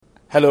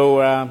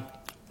Hello,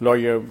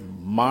 lawyer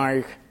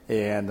Mike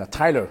and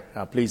Tyler.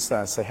 Please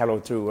say hello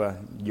to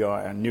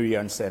your new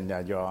audience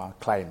and your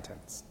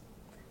clients.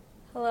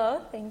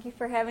 Hello, thank you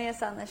for having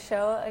us on the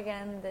show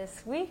again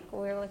this week.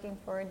 We're looking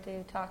forward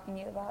to talking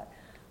to you about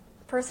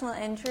personal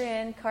injury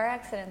and car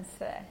accidents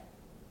today.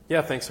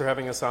 Yeah, thanks for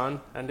having us on,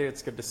 Andy.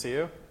 It's good to see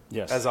you.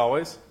 Yes. As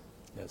always.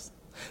 Yes.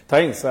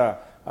 Thanks.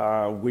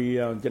 We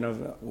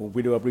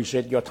do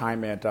appreciate your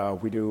time,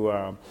 and we do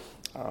a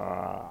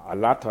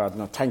lot.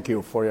 Thank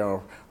you for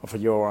your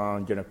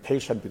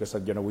patience, because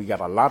we got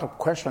a lot of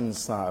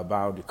questions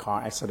about the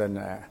car accident,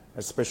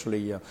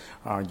 especially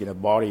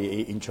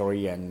body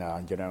injury and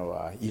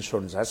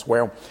insurance as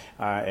well.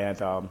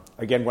 And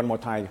again, one more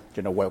time,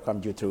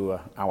 welcome you to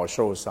our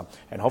shows,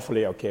 and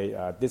hopefully,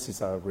 this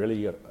is a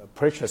really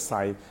precious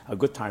time, a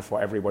good time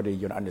for everybody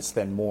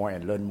understand more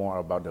and learn more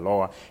about the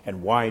law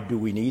and why do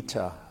we need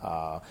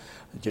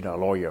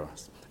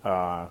lawyers.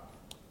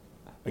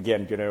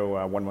 Again,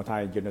 one more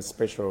time,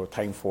 special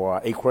thanks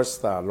for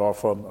Agruss, law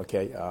firm,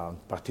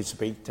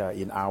 participate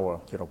in our,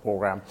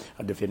 program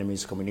at the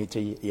Vietnamese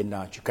community in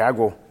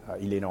Chicago,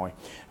 Illinois.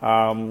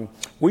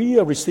 We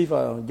received,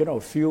 a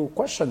few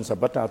questions,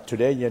 but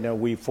today,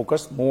 we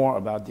focus more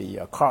about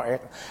the car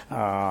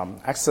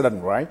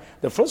accident, right?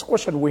 The first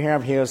question we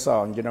have here is,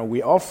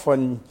 we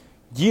often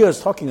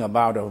years talking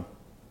about a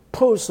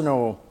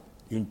personal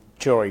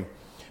injury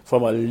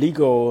from a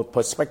legal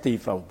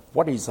perspective.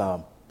 What is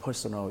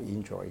personal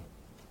injury?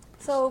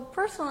 So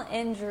personal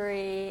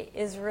injury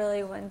is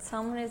really when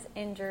someone is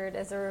injured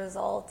as a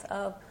result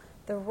of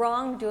the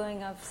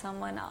wrongdoing of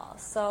someone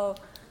else. So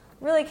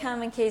really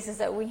common cases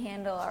that we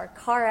handle are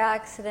car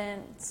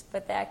accidents,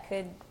 but that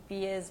could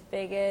be as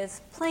big as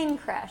plane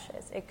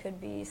crashes. It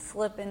could be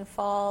slip and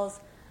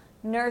falls,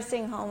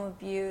 nursing home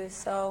abuse.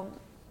 So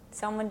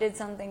someone did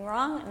something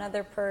wrong,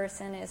 another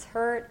person is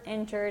hurt,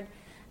 injured,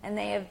 and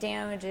they have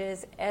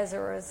damages as a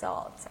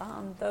result.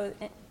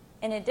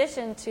 In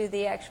addition to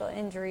the actual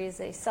injuries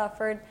they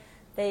suffered,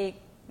 they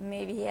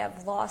maybe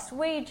have lost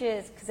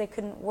wages because they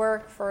couldn't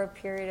work for a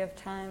period of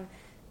time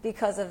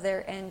because of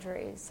their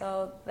injuries.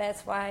 So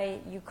that's why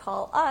you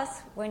call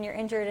us when you're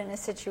injured in a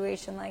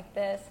situation like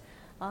this,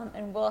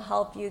 and we'll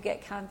help you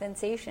get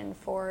compensation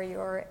for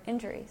your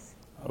injuries.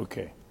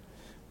 Okay.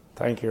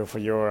 Thank you for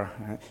your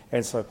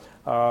answer.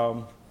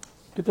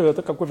 Kính thưa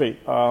tất cả quý vị,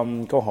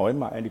 câu hỏi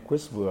mà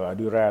Agruss vừa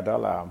đưa ra đó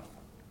là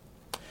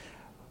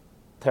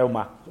theo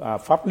mặt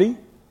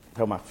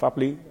pháp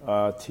lý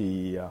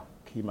thì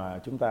khi mà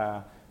chúng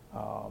ta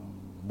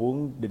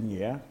muốn định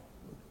nghĩa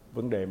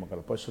vấn đề mà gọi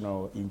là personal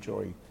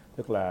injury,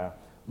 tức là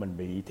mình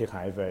bị thiệt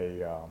hại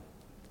về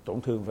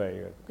tổn thương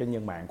về cái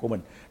nhân mạng của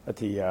mình,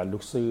 thì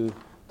luật sư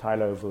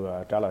Tyler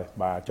vừa trả lời,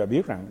 bà cho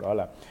biết rằng đó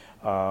là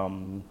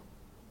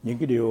những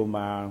cái điều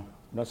mà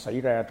nó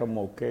xảy ra trong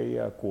một cái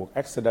cuộc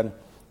accident,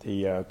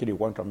 thì cái điều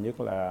quan trọng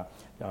nhất là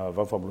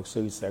văn phòng luật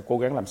sư sẽ cố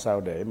gắng làm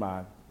sao để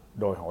mà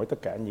đòi hỏi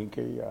tất cả những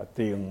cái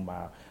tiền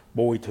mà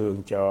bồi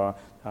thường cho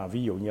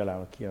ví dụ như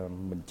là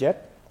mình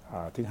chết,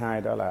 thứ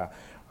hai đó là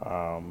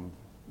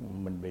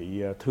mình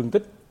bị thương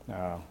tích,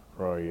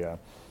 rồi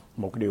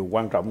một cái điều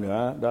quan trọng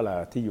nữa đó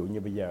là thí dụ như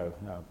bây giờ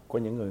có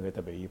những người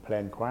ta bị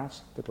plane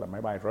crash, tức là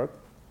máy bay rớt,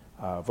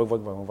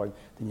 vân vân,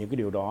 thì những cái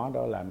điều đó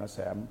là nó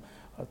sẽ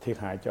thiệt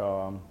hại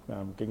cho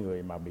cái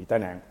người mà bị tai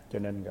nạn, cho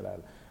nên gọi là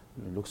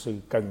luật sư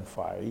cần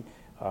phải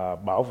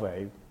bảo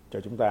vệ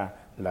cho chúng ta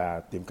là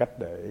tìm cách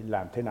để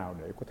làm thế nào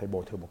để có thể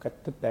bồi thường một cách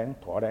thích đáng,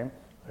 thỏa đáng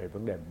về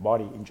vấn đề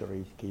body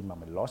injury khi mà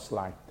mình lost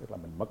life, tức là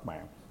mình mất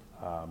mạng,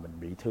 mình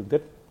bị thương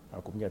tích,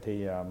 cũng như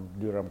thì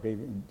đưa ra một cái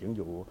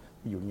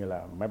ví dụ như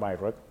là máy bay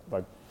rớt.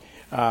 Vâng.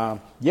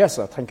 Yes,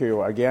 thank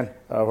you again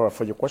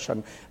for your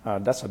question.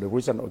 That's the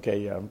reason.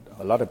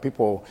 A lot of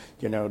people,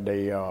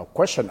 they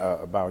question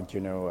about,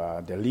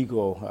 the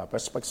legal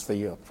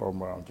perspective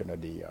from,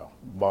 the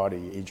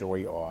body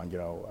injury or,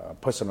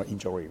 personal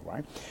injury,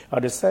 right?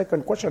 The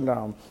second question,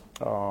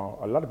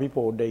 a lot of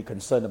people, they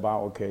concerned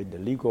about, the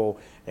legal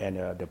and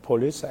the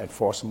police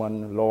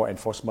enforcement, law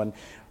enforcement.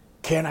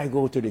 Can I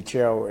go to the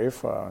jail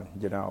if,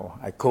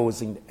 I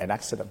causing an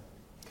accident?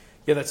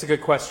 Yeah, that's a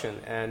good question.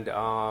 And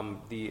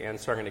the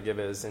answer I'm going to give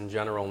is, in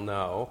general,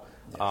 no.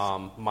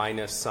 Yes.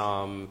 Minus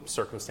some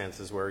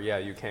circumstances where,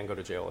 you can go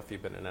to jail if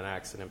you've been in an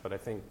accident. But I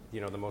think,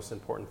 the most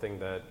important thing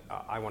that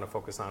I want to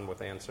focus on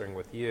with answering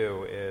with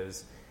you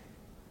is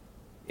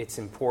it's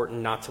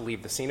important not to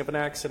leave the scene of an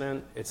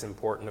accident. It's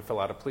important to fill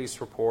out a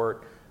police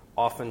report.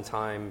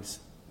 Oftentimes,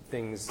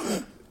 things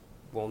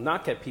will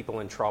not get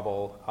people in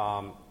trouble,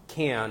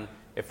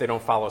 if they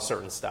don't follow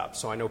certain steps.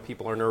 So I know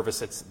people are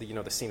nervous at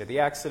the scene of the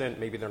accident.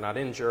 Maybe they're not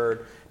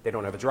injured. They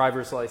don't have a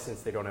driver's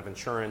license. They don't have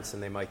insurance,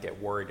 and they might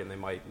get worried and they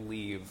might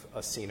leave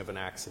a scene of an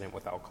accident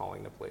without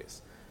calling the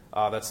police.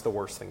 That's the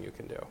worst thing you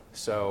can do.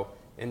 So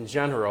in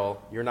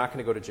general, you're not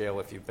going to go to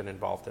jail if you've been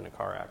involved in a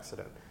car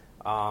accident.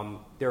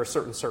 There are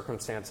certain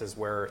circumstances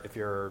where if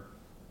you're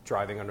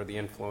driving under the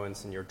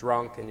influence and you're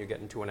drunk and you get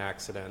into an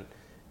accident,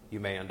 you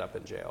may end up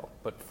in jail.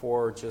 But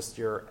for just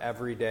your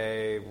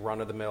everyday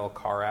run-of-the-mill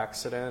car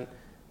accident,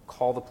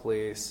 call the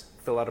police,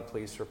 fill out a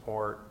police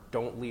report.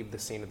 Don't leave the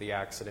scene of the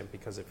accident,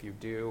 because if you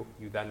do,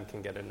 you then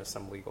can get into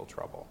some legal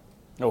trouble.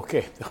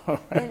 Okay.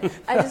 And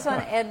I just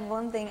want to add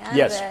one thing on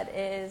Yes. that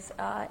is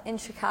in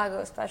Chicago,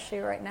 especially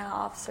right now,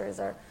 officers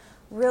are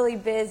really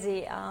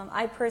busy.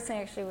 I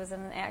personally actually was in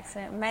an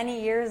accident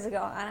many years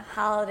ago on a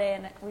holiday,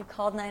 and we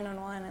called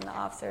 911, and the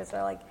officers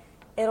were like,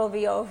 it'll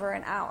be over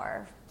an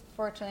hour.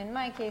 Fortunately, in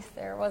my case,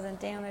 there wasn't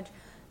damage.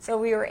 So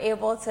we were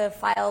able to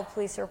file a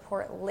police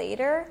report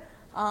later.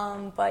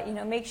 But,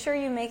 make sure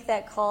you make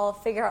that call,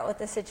 figure out what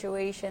the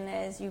situation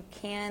is. You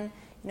can,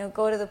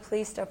 go to the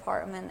police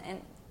department and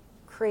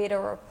create a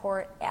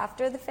report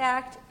after the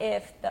fact.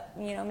 If,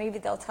 maybe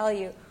they'll tell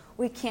you,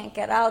 we can't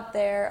get out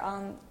there.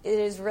 It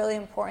is really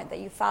important that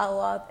you follow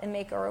up and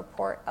make a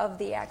report of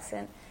the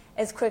accident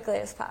as quickly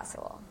as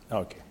possible.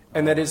 Okay.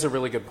 And that is a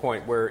really good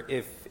point, where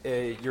if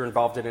you're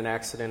involved in an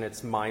accident,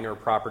 it's minor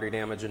property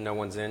damage and no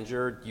one's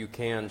injured, you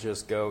can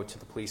just go to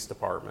the police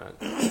department.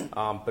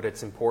 But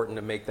it's important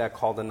to make that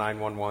call to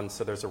 911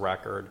 so there's a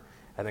record,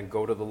 and then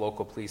go to the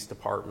local police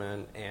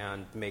department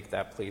and make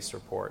that police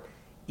report.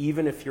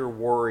 Even if you're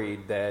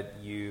worried that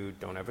you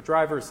don't have a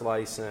driver's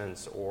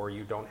license or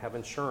you don't have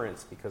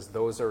insurance, because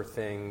those are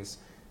things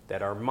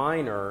that are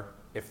minor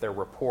if they're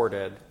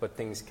reported, but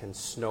things can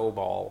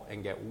snowball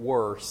and get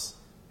worse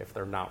if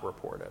they're not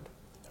reported.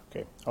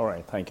 Okay. All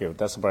right. Thank you.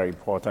 That's very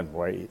important,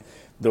 right?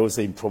 Those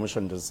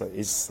information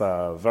is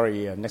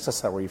very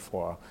necessary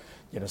for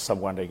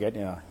someone to get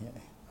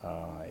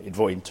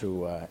involved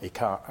into a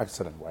car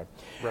accident, right?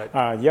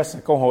 Right. Yes.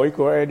 Câu hỏi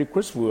của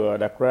Agruss vừa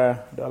đặt ra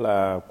đó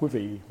là quý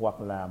vị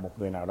hoặc là một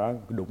người nào đó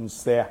đụng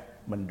xe,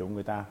 mình đụng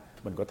người ta,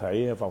 mình có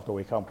thể vào tù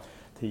hay không?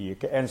 Thì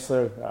cái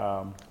answer,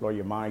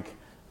 lawyer Mike,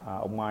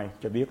 ông Mike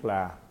cho biết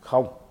là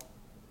không.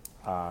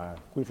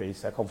 Quý vị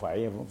sẽ không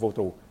phải vô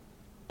tù.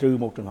 Trừ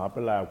một trường hợp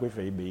đó là quý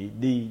vị bị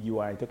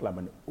DUI, tức là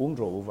mình uống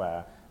rượu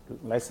và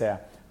lái xe,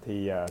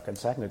 thì cảnh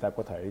sát người ta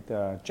có thể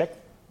check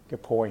cái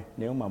point.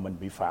 Nếu mà mình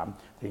bị phạm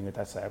thì người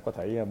ta sẽ có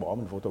thể bỏ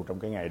mình vô tù trong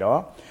cái ngày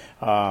đó.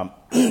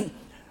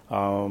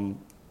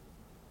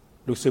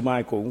 Luật sư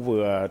Mai cũng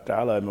vừa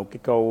trả lời một cái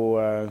câu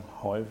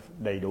hỏi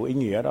đầy đủ ý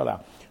nghĩa, đó là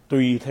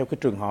tùy theo cái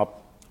trường hợp,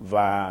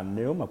 và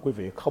nếu mà quý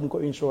vị không có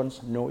insurance,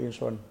 no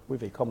insurance, quý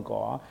vị không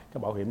có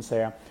cái bảo hiểm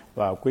xe,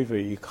 và quý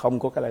vị không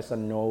có cái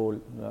license, no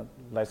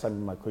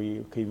license mà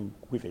khi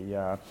quý vị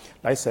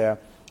lái xe,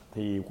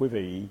 thì quý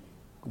vị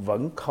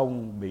vẫn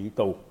không bị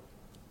tù.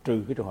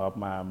 Trừ cái trường hợp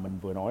mà mình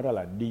vừa nói, đó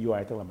là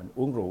DUI, tức là mình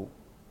uống rượu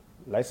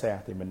lái xe,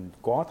 thì mình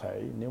có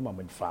thể, nếu mà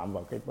mình phạm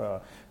vào cái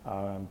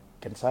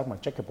cảnh sát mà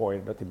check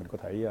point đó, thì mình có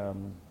thể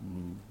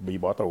bị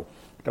bỏ tù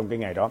trong cái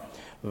ngày đó.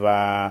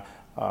 Và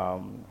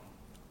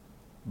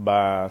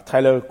bà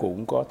Tyler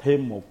cũng có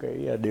thêm một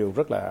cái điều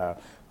rất là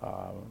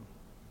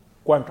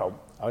quan trọng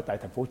ở tại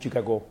thành phố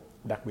Chicago,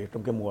 đặc biệt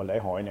trong cái mùa lễ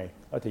hội này.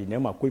 Đó thì nếu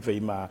mà quý vị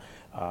mà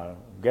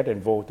get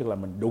involved, tức là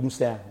mình đụng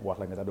xe hoặc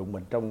là người ta đụng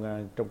mình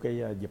trong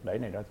cái dịp lễ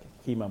này đó,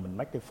 khi mà mình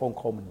make cái phone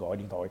call, mình gọi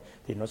điện thoại,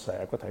 thì nó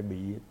sẽ có thể bị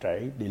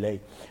trễ, delay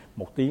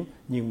 1 tiếng.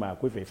 Nhưng mà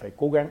quý vị phải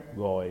cố gắng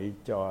gọi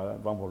cho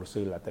văn phòng luật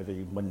sư, là tại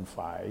vì mình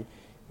phải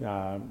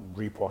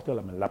report, tức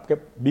là mình lập cái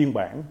biên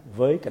bản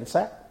với cảnh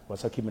sát. Và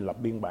sau khi mình lập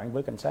biên bản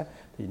với cảnh sát,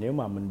 thì nếu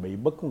mà mình bị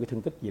bất cứ cái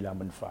thương tích gì là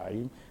mình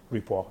phải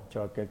report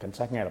cho cái cảnh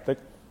sát ngay lập tức.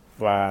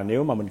 Và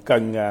nếu mà mình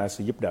cần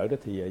sự giúp đỡ đó,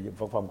 thì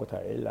văn phòng có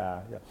thể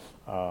là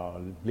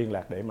liên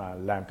lạc để mà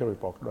làm cái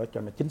report đó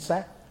cho nó chính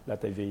xác. Là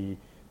tại vì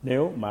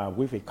nếu mà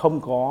quý vị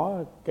không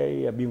có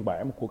cái biên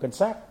bản của cảnh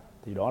sát,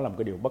 thì đó là một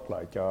cái điều bất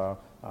lợi cho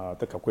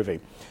tất cả quý vị.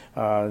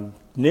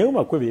 Nếu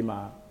mà quý vị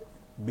mà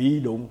bị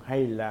đụng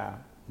hay là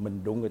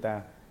mình đụng người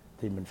ta,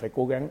 thì mình phải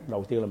cố gắng,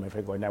 đầu tiên là mình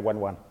phải gọi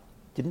 911,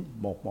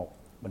 911,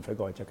 mình phải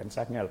gọi cho cảnh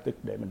sát ngay lập tức,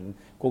 để mình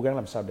cố gắng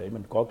làm sao để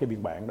mình có cái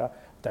biên bản đó.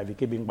 Tại vì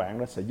cái biên bản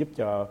đó sẽ giúp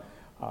cho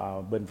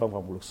bên văn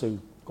phòng luật sư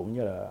cũng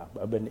như là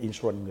ở bên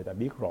insurance, người ta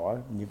biết rõ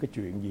những cái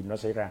chuyện gì nó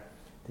xảy ra.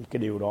 Thì cái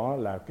điều đó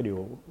là cái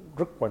điều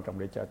rất quan trọng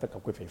để cho tất cả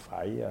quý vị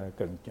phải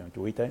cần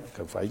chú ý tới,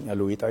 cần phải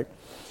lưu ý tới.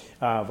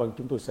 Vâng,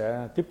 chúng tôi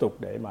sẽ tiếp tục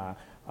để mà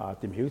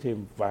tìm hiểu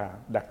thêm và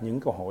đặt những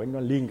câu hỏi nó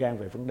liên quan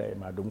về vấn đề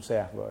mà đụng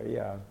xe với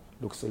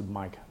luật sư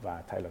Mike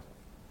và Tyler.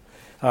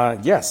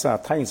 Yes,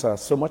 thanks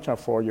so much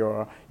for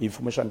your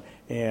information.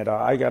 And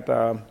I got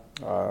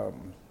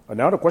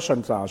another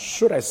question.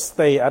 Should I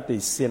stay at the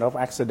scene of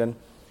accident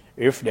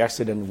if the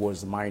accident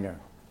was minor?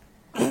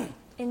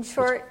 In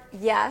short,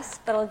 yes,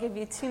 but I'll give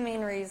you 2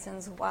 main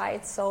reasons why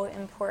it's so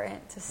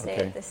important to stay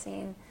at the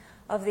scene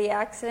of the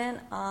accident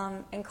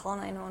and call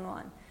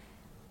 911.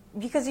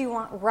 Because you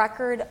want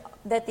record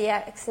that the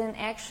accident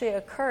actually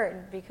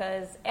occurred,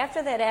 because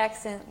after that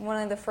accident,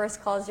 one of the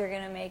first calls you're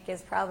going to make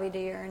is probably to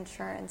your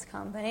insurance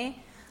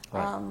company,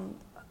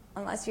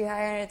 unless you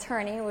hire an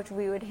attorney, which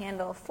we would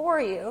handle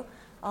for you.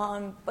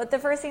 But the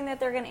first thing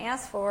that they're going to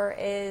ask for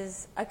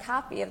is a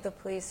copy of the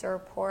police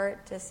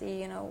report to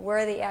see,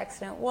 where the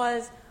accident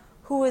was,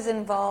 who was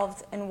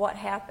involved, and what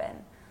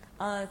happened.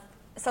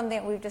 Something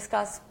that we've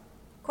discussed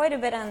quite a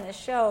bit on this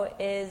show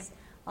is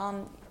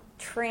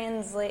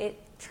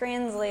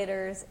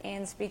translators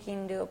and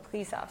speaking to a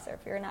police officer.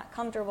 If you're not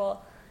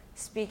comfortable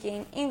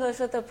speaking English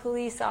with a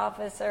police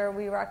officer,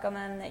 we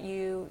recommend that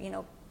you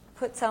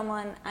put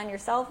someone on your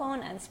cell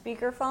phone and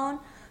speakerphone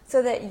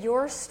so that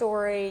your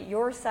story,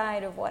 your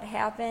side of what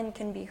happened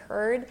can be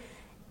heard,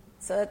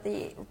 so that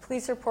the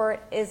police report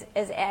is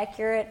as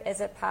accurate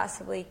as it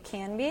possibly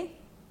can be.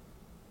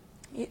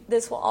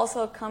 This will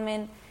also come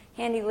in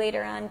handy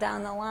later on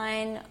down the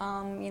line,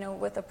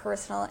 with a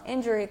personal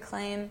injury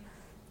claim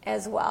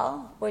as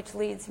well, which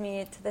leads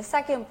me to the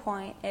second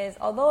point is,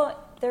 although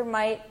there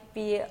might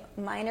be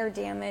minor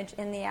damage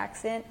in the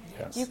accident,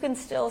 yes, you can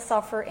still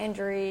suffer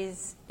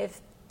injuries if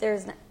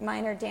there's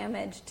minor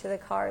damage to the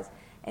cars.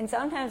 And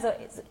sometimes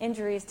those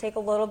injuries take a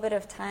little bit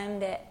of time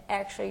to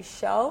actually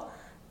show.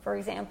 For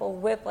example,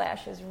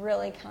 whiplash is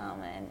really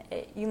common.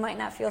 You might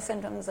not feel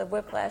symptoms of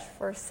whiplash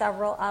for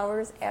several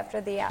hours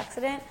after the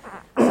accident.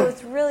 So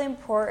it's really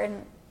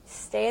important,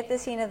 stay at the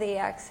scene of the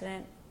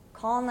accident,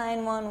 call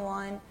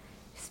 911,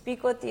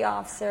 speak with the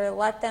officer,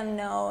 let them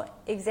know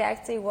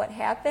exactly what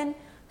happened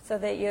so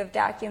that you have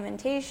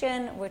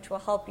documentation, which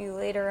will help you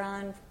later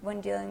on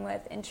when dealing with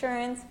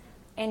insurance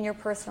and your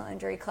personal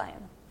injury claim.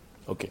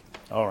 Okay,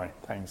 alright,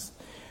 thanks.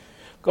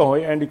 Câu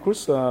hỏi Andy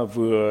Cruz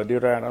vừa đưa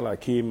ra đó là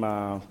khi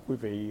mà quý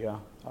vị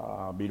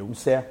bị đụng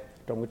xe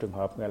trong cái trường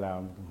hợp này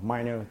là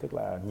minor, tức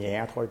là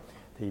nhẹ thôi,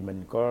 thì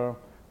mình có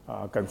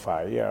cần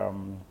phải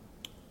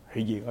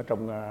hiện diện ở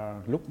trong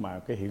lúc mà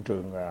cái hiện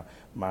trường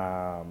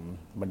mà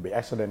mình bị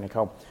accident hay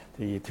không?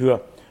 Thì thưa,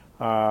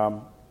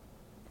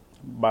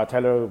 bà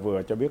Taylor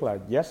vừa cho biết là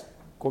yes,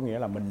 có nghĩa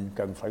là mình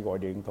cần phải gọi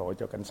điện thoại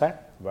cho cảnh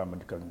sát và mình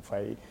cần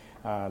phải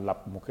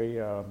lập một cái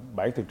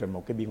bản tường trình,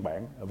 một cái biên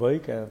bản với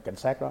cái cảnh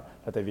sát đó,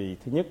 là tại vì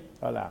thứ nhất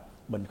đó là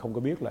mình không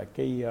có biết là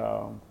cái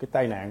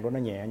tai nạn đó nó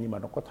nhẹ nhưng mà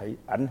nó có thể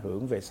ảnh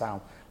hưởng về sau,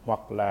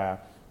 hoặc là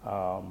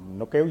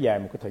nó kéo dài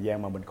một cái thời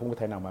gian mà mình không có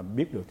thể nào mà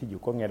biết được. Thí dụ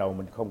có ngày đầu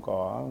mình không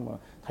có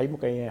thấy một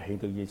cái hiện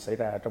tượng gì xảy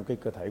ra trong cái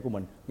cơ thể của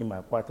mình, nhưng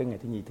mà qua tới ngày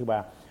thứ nhì, thứ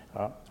ba,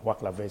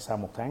 hoặc là về sau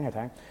 1 tháng, 2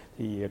 tháng,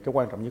 thì cái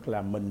quan trọng nhất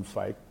là mình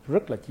phải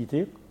rất là chi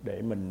tiết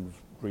để mình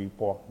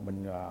report,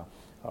 mình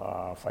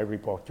phải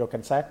report cho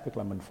cảnh sát, tức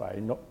là mình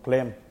phải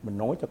claim, mình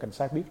nói cho cảnh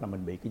sát biết là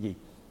mình bị cái gì,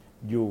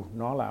 dù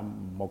nó là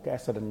một cái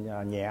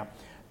accident nhẹ,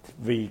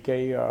 vì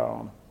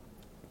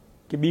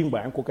cái biên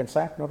bản của cảnh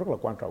sát nó rất là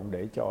quan trọng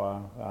để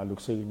cho luật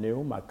sư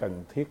nếu mà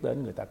cần thiết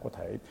đến,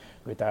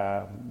 người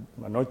ta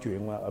nói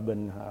chuyện ở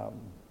bên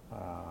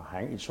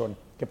hãng insurance,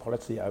 cái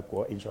policy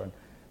của insurance.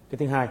 Cái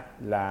thứ hai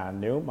là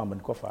nếu mà mình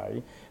có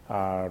phải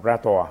ra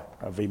tòa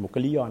vì một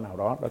cái lý do nào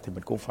đó thì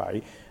mình cũng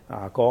phải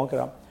có cái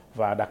đó.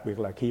 Và đặc biệt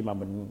là khi mà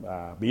mình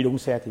bị đụng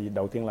xe thì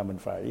đầu tiên là mình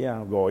phải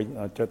gọi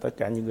cho tất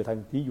cả những người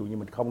thân. Ví dụ như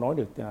mình không nói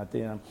được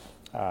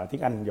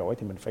tiếng Anh giỏi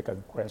thì mình phải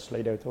cần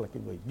translator, tức là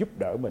cái người giúp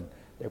đỡ mình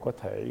để có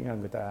thể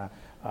người ta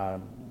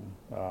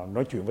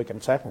nói chuyện với cảnh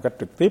sát một cách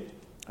trực tiếp.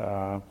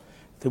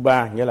 Thứ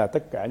ba nghĩa là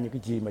tất cả những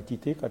cái gì mà chi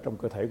tiết ở trong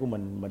cơ thể của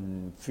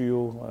mình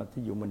feel,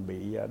 ví dụ mình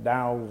bị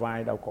đau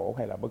vai, đau cổ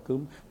hay là bất cứ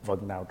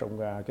phần nào trong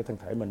cái thân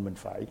thể mình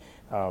phải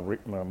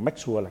make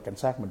sure là cảnh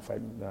sát, mình phải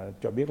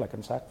cho biết là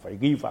cảnh sát phải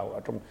ghi vào ở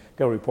trong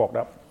cái report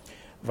đó.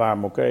 Và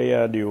một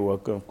cái điều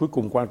cuối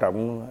cùng quan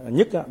trọng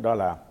nhất đó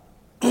là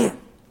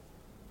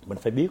mình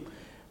phải biết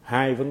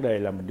hai vấn đề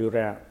là mình đưa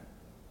ra,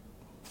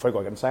 phải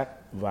gọi cảnh sát,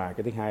 và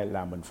cái thứ hai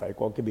là mình phải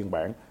có cái biên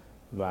bản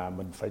và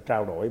mình phải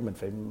trao đổi, mình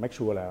phải make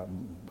sure là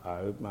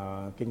ở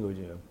cái người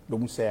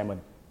đụng xe mình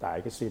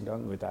tại cái scene đó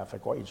người ta phải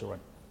có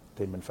insurance,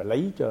 thì mình phải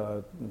lấy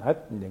cho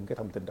hết những cái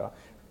thông tin đó.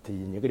 Thì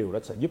những cái điều đó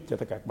sẽ giúp cho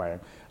tất cả các bạn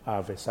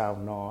về sau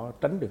nó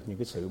tránh được những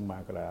cái sự mà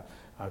gọi là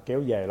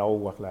kéo dài lâu,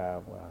 hoặc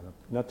là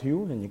nó thiếu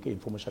những cái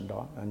information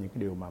đó, những cái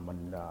điều mà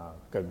mình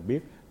cần biết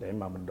để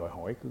mà mình đòi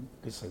hỏi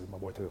cái sự mà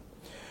bồi thường.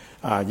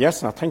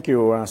 Yes, thank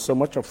you so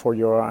much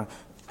for your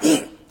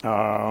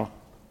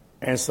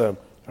answer.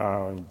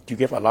 You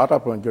gave a lot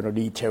of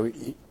detailed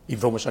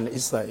information.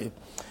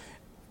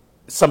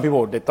 Some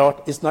people they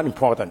thought it's not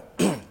important,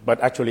 but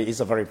actually it's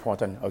very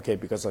important. Okay,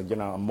 because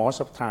most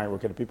of the time,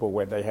 okay, the people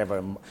when they have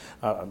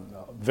a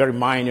very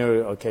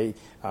minor, okay,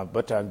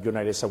 but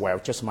they say, well,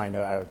 just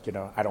minor.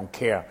 I don't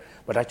care.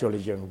 But actually,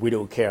 we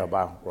do care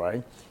about,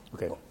 right?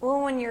 Okay.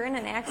 Well, when you're in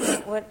an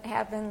accident, what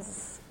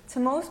happens to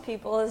most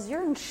people is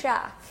you're in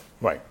shock.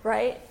 Right.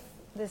 Right.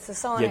 This is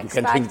so you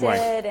unexpected, can think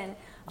right.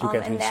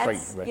 and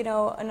that's right.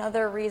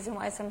 Another reason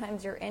why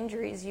sometimes your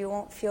injuries you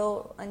won't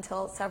feel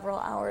until several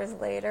hours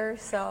later.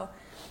 So,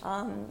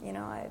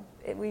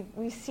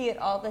 we see it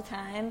all the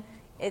time.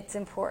 It's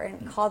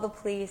important. Call the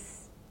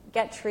police,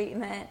 get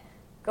treatment,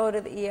 go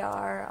to the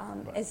ER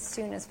as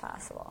soon as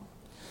possible.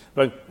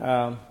 Vâng,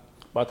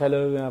 bà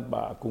Taylor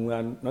bà cũng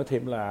nói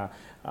thêm là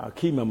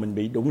khi mà mình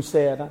bị đụng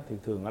xe đó thì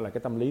thường là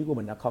cái tâm lý của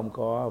mình nó không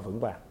có vững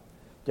vàng.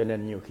 Cho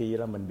nên nhiều khi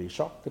là mình bị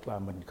sốc, tức là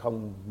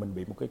mình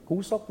bị một cái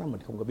cú sốc đó,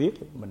 mình không có biết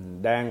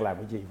mình đang làm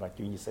cái gì và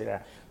chuyện gì xảy ra.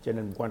 Cho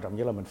nên quan trọng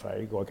nhất là mình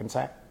phải gọi cảnh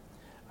sát.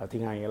 Thứ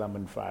hai là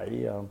mình phải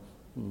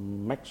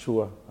make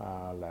sure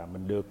là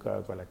mình được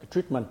gọi là cái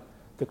treatment,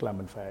 tức là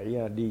mình phải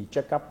đi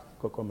check up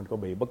coi mình có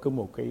bị bất cứ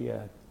một cái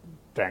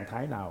trạng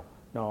thái nào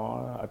nó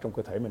ở trong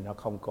cơ thể mình nó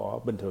không có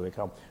bình thường hay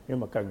không. Nếu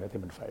mà cần thì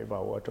mình phải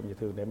vào ở trong nhà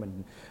thương để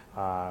mình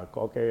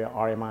có cái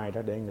RMI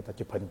đó để người ta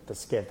chụp hình, người ta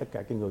scan tất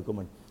cả cái người của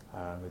mình,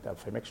 người ta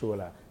phải make sure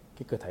là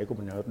cái cơ thể của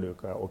mình nó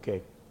được ok.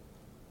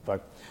 Vâng.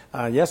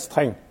 Yes,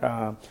 thanks.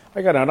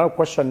 I got another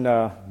question.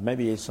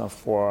 Maybe it's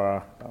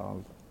for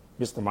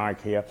Mr.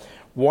 Mike here.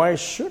 Why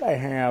should I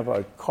have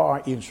a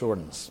car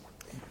insurance?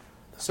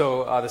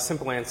 So the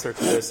simple answer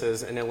to this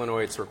is, in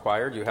Illinois, it's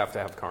required. You have to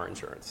have car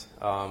insurance.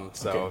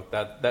 So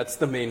that's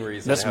the main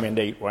reason. That's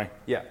mandate, right?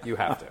 Yeah, you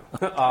have to.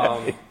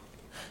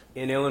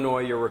 In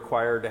Illinois, you're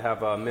required to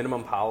have a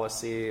minimum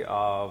policy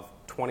of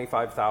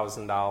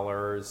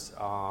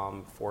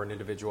 $25,000 for an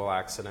individual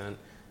accident,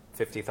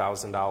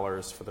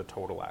 $50,000 for the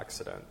total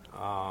accident.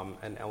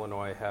 And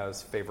Illinois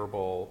has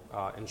favorable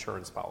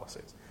insurance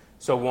policies.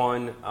 So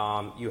one,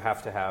 you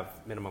have to have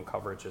minimum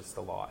coverage is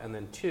the law. And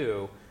then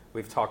two,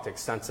 we've talked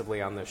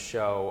extensively on this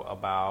show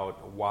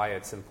about why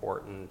it's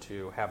important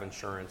to have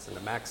insurance and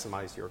to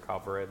maximize your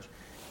coverage.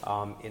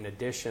 In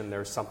addition,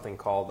 there's something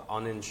called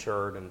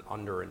uninsured and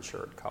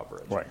underinsured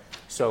coverage. Right.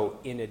 So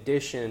in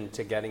addition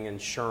to getting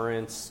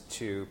insurance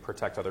to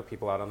protect other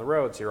people out on the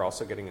roads, you're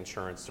also getting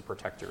insurance to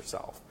protect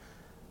yourself.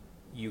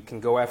 You can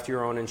go after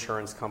your own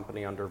insurance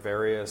company under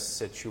various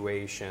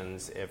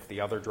situations if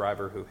the other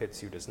driver who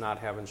hits you does not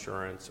have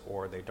insurance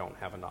or they don't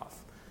have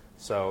enough.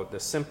 So the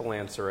simple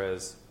answer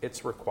is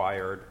it's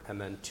required, and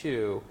then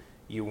two,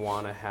 you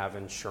want to have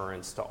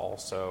insurance to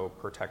also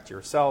protect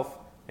yourself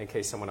in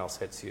case someone else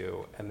hits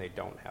you and they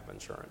don't have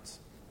insurance.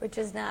 Which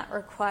is not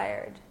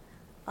required.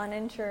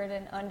 Uninsured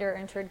and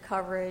underinsured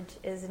coverage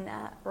is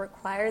not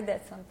required.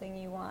 That's something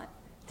you want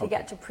to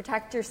get to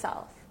protect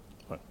yourself.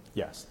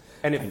 Yes.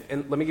 And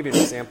let me give you an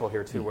example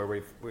here too, where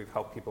we've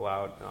helped people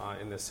out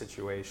in this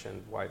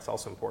situation. Why it's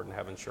also important to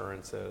have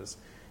insurance is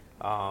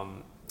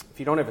if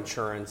you don't have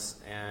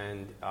insurance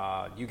and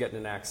you get in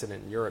an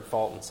accident and you're at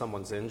fault and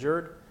someone's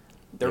injured,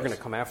 they're going to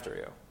come after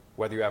you,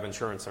 whether you have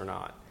insurance or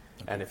not.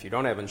 Okay. And if you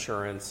don't have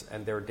insurance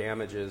and their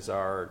damages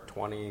are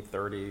 $20,000,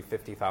 $30,000,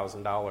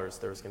 $50,000,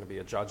 there's going to be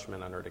a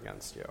judgment entered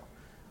against you,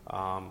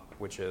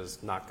 which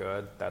is not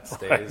good. That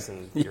stays,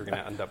 and you're going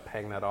to end up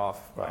paying that off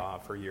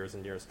for years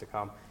and years to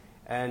come.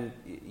 And,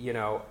 you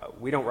know,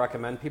 we don't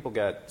recommend people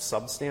get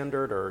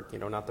substandard or, you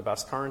know, not the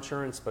best car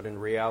insurance, but in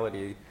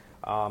reality,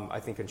 I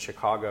think in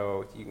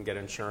Chicago, you can get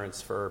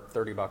insurance for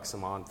 $30 a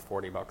month,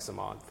 $40 a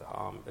month.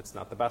 It's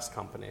not the best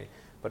company,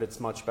 but it's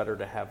much better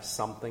to have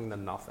something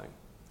than nothing.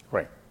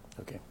 Right.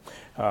 Okay.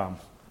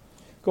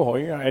 Câu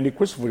hỏi Andy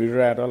Chris vừa đưa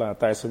ra đó là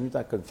tại sao chúng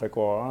ta cần phải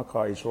có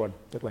car insurance,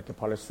 tức là cái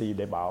policy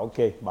để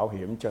bảo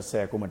hiểm cho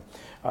xe của mình.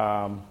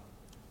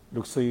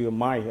 Luật sư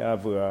Mike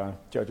vừa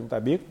cho chúng ta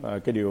biết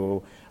cái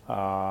điều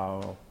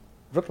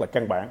rất là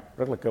căn bản,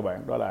 rất là cơ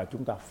bản, đó là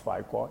chúng ta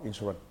phải có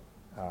insurance.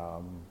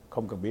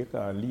 Không cần biết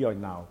lý do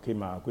nào khi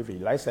mà quý vị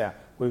lái xe,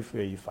 quý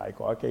vị phải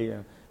có cái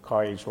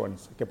car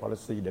insurance, cái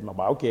policy để mà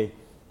bảo kê.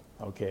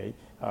 Okay.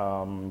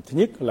 Thứ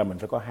nhất là mình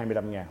phải có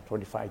 25.000,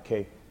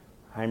 25K,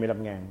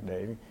 25.000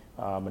 để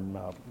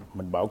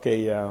mình bảo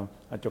kê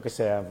cho cái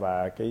xe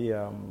và cái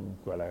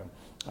gọi là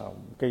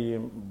cái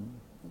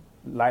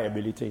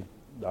liability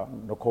đó,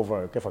 nó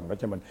cover cái phần đó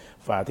cho mình.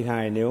 Và thứ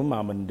hai, nếu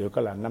mà mình được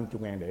có là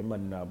 50.000 để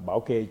mình bảo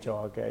kê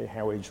cho cái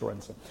health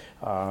insurance.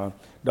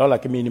 Đó là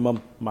cái minimum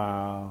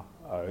mà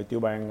ở tiểu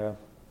bang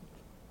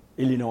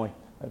Illinois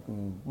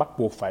bắt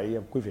buộc phải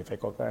quý vị phải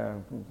có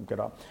cái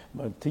đó.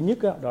 Thứ nhất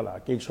đó là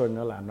cái insurance,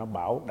 đó là nó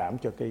bảo đảm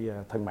cho cái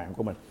thân mạng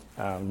của mình.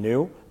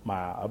 Nếu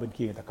mà ở bên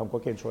kia người ta không có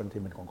cái insurance thì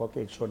mình còn có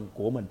cái insurance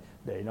của mình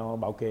để nó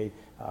bảo kê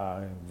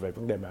về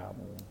vấn đề mà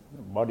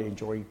body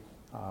injury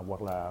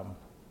hoặc là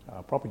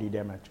property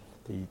damage.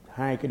 Thì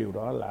hai cái điều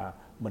đó là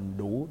mình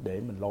đủ để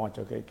mình lo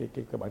cho cái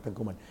bản thân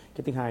của mình.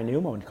 Cái thứ hai,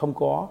 nếu mà mình không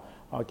có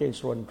cái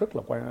insurance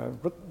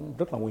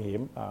rất là nguy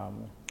hiểm.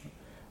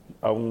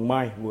 Ông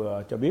Mai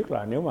vừa cho biết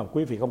là nếu mà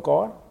quý vị không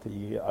có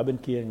thì ở bên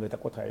kia người ta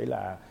có thể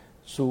là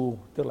sue,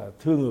 tức là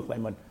thưa ngược lại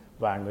mình,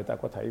 và người ta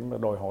có thể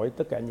đòi hỏi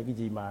tất cả những cái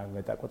gì mà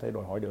người ta có thể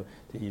đòi hỏi được.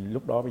 Thì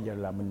lúc đó bây giờ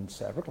là mình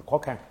sẽ rất là khó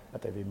khăn,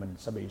 tại vì mình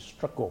sẽ bị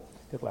struggle,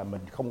 tức là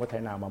mình không có thể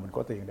nào mà mình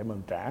có tiền để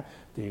mình trả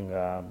tiền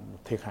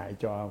thiệt hại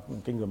cho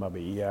cái người mà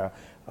bị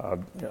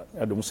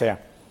đụng xe.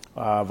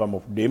 Và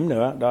một điểm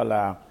nữa đó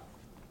là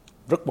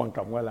rất quan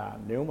trọng là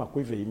nếu mà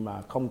quý vị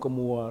mà không có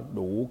mua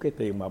đủ cái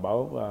tiền mà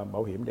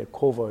bảo hiểm để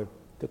cover,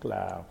 tức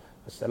là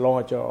sẽ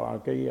lo cho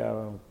cái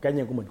cá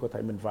nhân của mình, có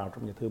thể mình vào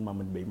trong nhà thương mà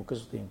mình bị một cái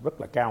số tiền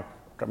rất là cao,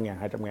 100.000,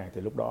 200.000,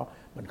 thì lúc đó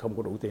mình không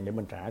có đủ tiền để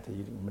mình trả thì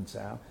mình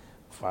sẽ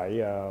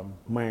phải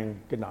mang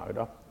cái nợ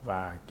đó,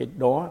 và cái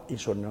đó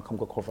insurance nó không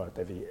có cover,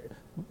 tại vì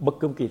bất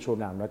cứ cái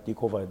insurance nào nó chỉ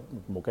cover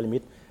một cái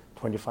limit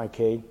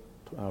 25K,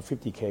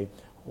 50K,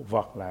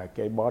 hoặc là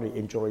cái body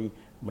injury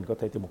mình có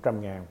thể từ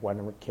 100.000,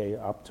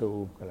 100K up to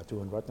là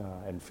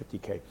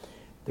 250K,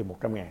 từ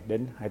 100.000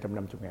 đến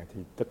 250.000,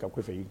 thì tất cả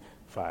quý vị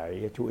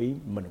phải chú ý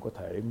mình có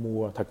thể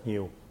mua thật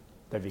nhiều,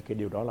 tại vì cái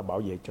điều đó là bảo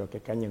vệ cho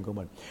cái cá nhân của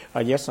mình.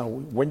 Yes,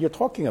 when you're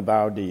talking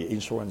about the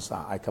insurance,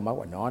 I come up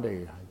with another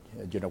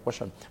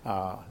question.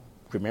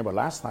 Remember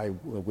last time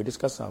we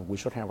discussed we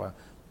should have a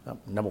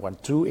number one,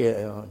 two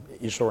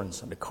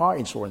insurance, the car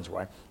insurance,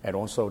 right, and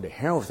also the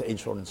health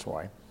insurance,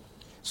 right.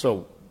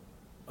 So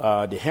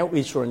the health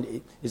insurance,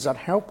 is that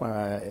help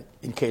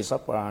in case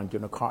of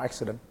car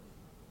accident?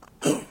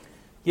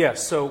 Yeah,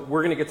 so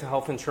we're going to get to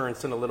health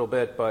insurance in a little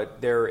bit, but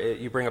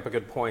you bring up a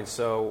good point.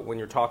 So when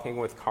you're talking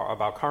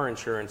about car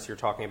insurance, you're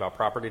talking about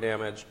property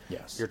damage.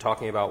 Yes. You're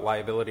talking about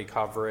liability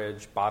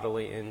coverage,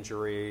 bodily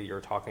injury.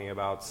 You're talking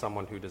about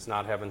someone who does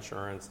not have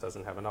insurance,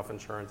 doesn't have enough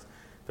insurance.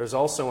 There's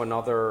also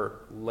another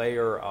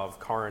layer of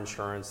car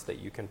insurance that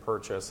you can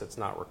purchase. It's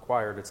not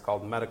required. It's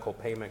called medical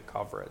payment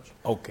coverage.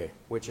 Okay.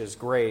 Which is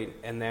great,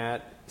 and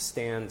that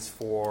stands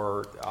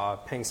for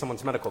paying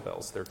someone's medical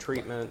bills, their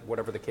treatment,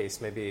 whatever the case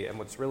may be. And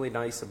what's really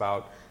nice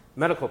about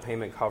medical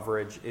payment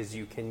coverage is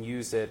you can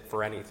use it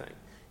for anything.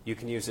 You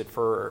can use it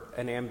for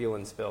an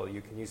ambulance bill.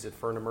 You can use it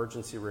for an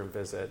emergency room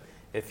visit.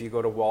 If you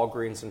go to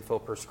Walgreens and fill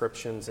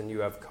prescriptions and you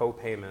have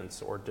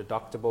co-payments or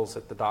deductibles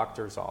at the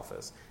doctor's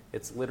office,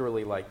 it's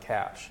literally like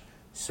cash.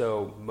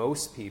 So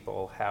most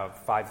people have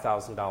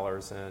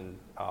 $5,000 in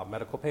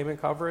medical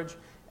payment coverage,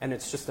 and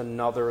it's just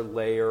another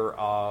layer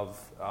of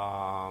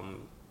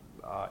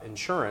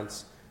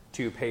insurance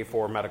to pay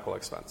for medical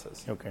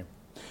expenses. Okay.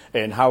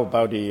 And how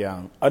about the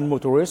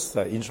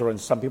unmotorist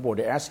insurance? Some people,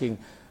 they're asking,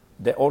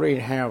 they already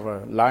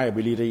have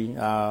liability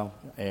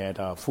and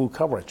full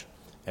coverage.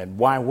 And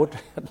why would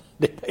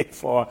they pay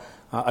for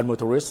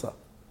unmotorist?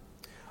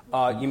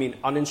 You mean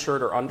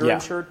uninsured or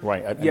underinsured? Yeah,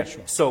 right, uninsured.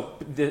 Yeah. So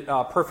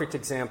the perfect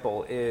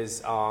example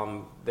is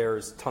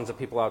there's tons of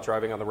people out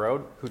driving on the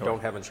road who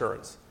don't have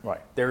insurance. Right.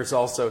 There's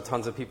also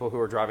tons of people who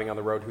are driving on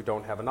the road who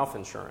don't have enough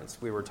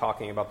insurance. We were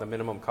talking about the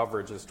minimum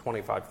coverage is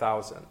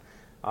 $25,000.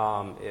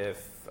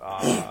 If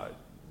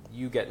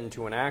you get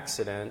into an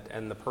accident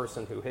and the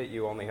person who hit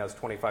you only has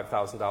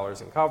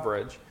 $25,000 in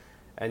coverage,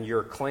 and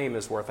your claim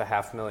is worth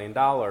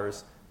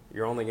 $500,000,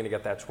 you're only going to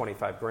get that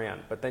 $25,000.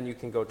 But then you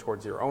can go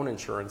towards your own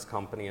insurance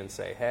company and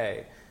say,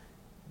 hey,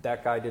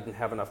 that guy didn't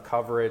have enough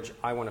coverage.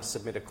 I want to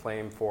submit a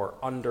claim for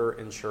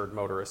underinsured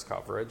motorist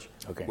coverage,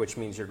 which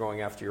means you're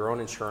going after your own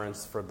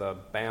insurance for the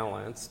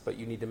balance, but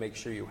you need to make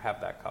sure you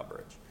have that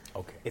coverage.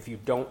 Okay. If you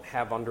don't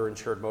have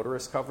underinsured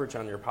motorist coverage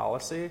on your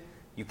policy,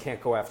 you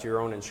can't go after your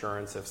own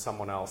insurance if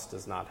someone else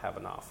does not have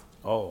enough.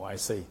 Oh, I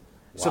see.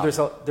 Wow.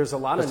 So there's a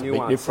lot of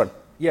nuance. Different.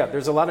 Yeah,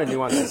 there's a lot of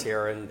nuances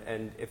here,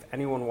 and if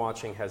anyone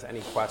watching has any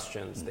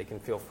questions, they can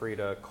feel free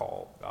to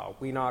call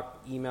Weenock,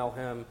 email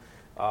him.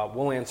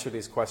 We'll answer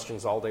these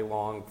questions all day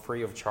long,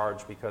 free of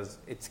charge, because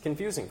it's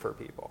confusing for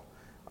people.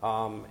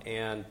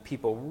 And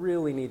people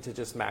really need to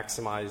just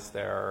maximize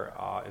their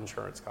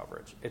insurance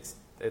coverage.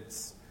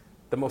 It's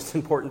the most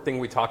important thing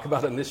we talk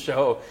about on this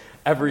show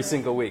every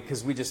single week,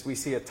 because we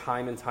see it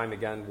time and time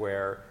again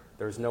where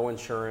there's no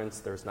insurance,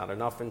 there's not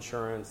enough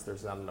insurance,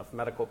 there's not enough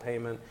medical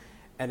payment.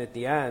 And at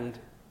the end,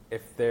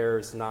 if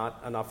there's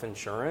not enough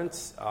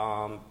insurance,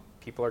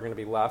 people are going to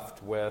be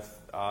left with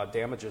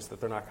damages that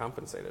they're not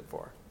compensated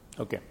for.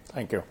 Okay,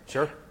 thank you.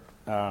 Sure.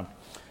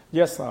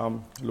 Yes,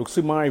 luật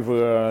sư Mai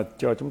vừa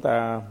cho chúng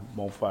ta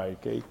một vài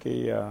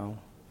cái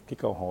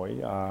câu hỏi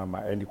mà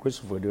Andy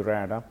Chris vừa đưa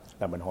ra, đó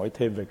là mình hỏi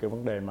thêm về cái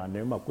vấn đề mà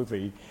nếu mà quý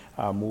vị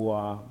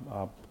mua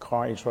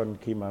car insurance,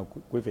 khi mà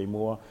quý vị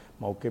mua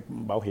một cái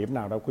bảo hiểm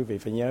nào đó, quý vị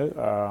phải nhớ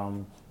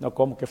nó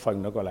có một cái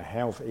phần nó gọi là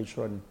health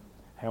insurance,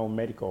 health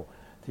medical,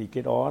 thì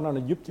cái đó nó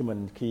giúp cho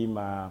mình khi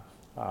mà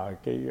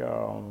cái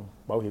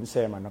bảo hiểm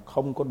xe mà nó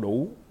không có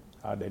đủ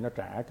để nó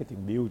trả cái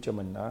tiền bill cho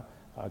mình đó,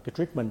 cái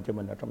treatment cho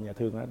mình ở trong nhà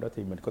thương đó,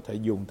 thì mình có thể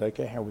dùng tới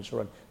cái health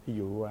insurance. Ví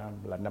dụ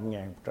là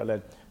 5.000 trở lên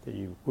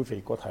thì quý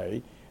vị có thể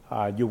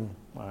dùng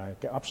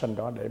cái option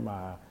đó để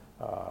mà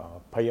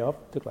pay off,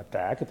 tức là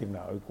trả cái tiền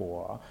nợ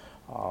của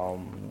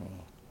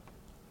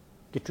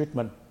cái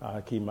treatment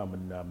khi mà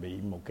mình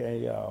bị một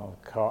cái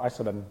car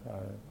accident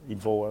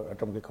info ở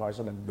trong cái car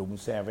accident, đụng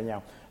xe với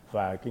nhau,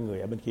 và cái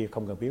người ở bên kia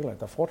không cần biết là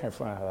ta fault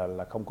hay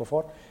là không có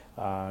fault,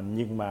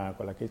 nhưng mà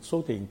gọi là cái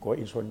số tiền của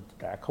insurance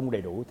trả không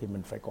đầy đủ thì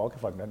mình phải có cái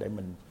phần đó để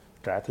mình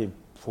trả thêm,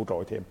 phụ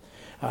trội thêm.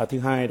 Thứ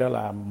hai đó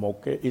là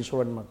một cái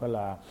insurance mà gọi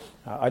là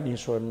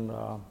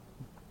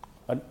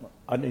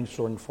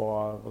uninsured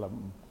for là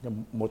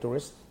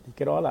motorist, thì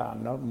cái đó là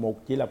nó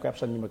chỉ là cái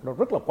option nhưng mà nó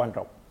rất là quan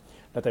trọng,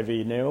 là tại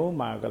vì nếu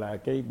mà gọi là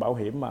cái bảo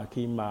hiểm mà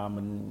khi mà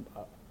mình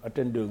ở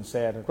trên đường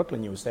xe rất là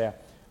nhiều xe,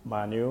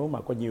 mà nếu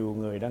mà có nhiều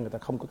người đó người ta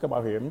không có cái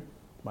bảo hiểm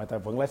mà người ta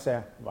vẫn lái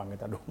xe và người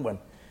ta đụng mình,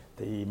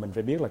 thì mình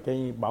phải biết là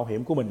cái bảo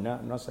hiểm của mình đó,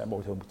 nó sẽ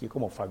bồi thường chỉ có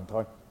một phần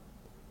thôi,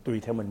 tùy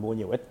theo mình mua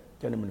nhiều ít,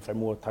 cho nên mình phải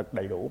mua thật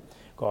đầy đủ.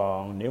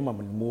 Còn nếu mà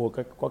mình mua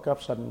có cái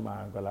option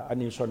mà gọi là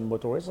uninsured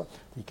motorist đó,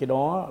 thì cái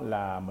đó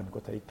là mình có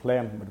thể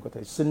claim, mình có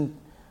thể xin,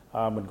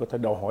 mình có thể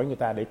đòi hỏi người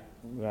ta để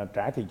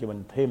trả tiền cho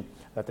mình thêm,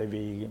 là tại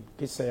vì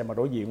cái xe mà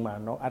đối diện mà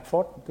nó at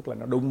fault, tức là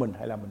nó đụng mình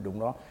hay là mình đụng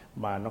nó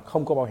mà nó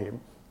không có bảo hiểm,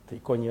 thì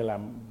coi như là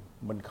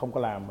mình không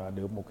có làm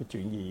được một cái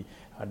chuyện gì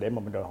để mà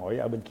mình đòi hỏi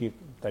ở bên kia,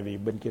 tại vì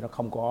bên kia nó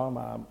không có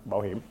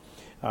bảo hiểm,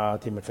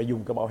 thì mình phải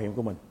dùng cái bảo hiểm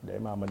của mình để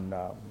mà mình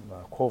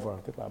cover,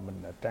 tức là mình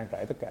trang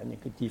trải tất cả những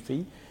cái chi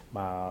phí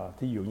mà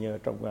thí dụ như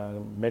trong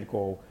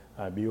medical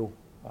bill,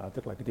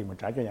 tức là cái tiền mình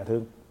trả cho nhà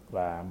thương,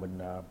 và mình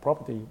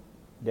property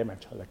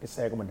damage là cái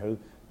xe của mình hư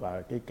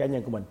và cái cá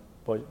nhân của mình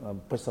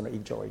personal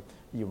injury,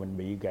 ví dụ mình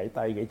bị gãy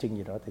tay gãy chân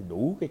gì đó thì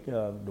đủ cái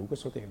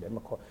số tiền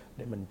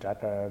để mình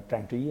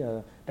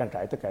trang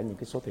trải tất cả những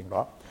cái số tiền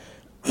đó.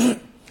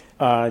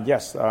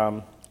 Yes.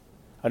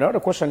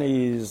 Another question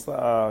is,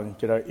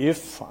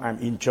 if I'm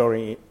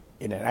injured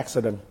in an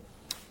accident,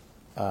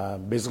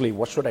 basically,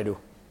 what should I do?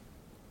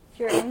 If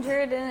you're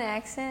injured in an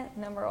accident,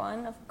 number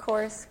one, of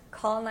course,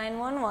 call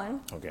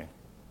 911. Okay.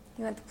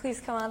 You want the police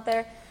come out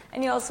there,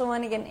 and you also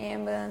want to get an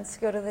ambulance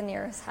to go to the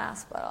nearest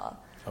hospital.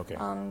 Okay.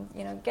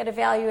 Get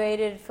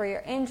evaluated for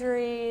your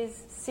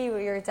injuries, see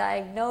what you're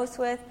diagnosed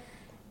with,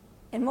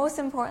 and most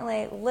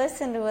importantly,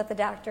 listen to what the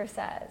doctor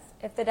says.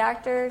 If the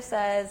doctor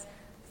says,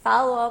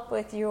 follow up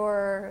with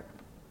your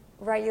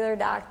regular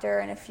doctor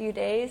in a few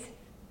days,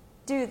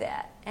 do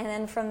that. And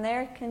then from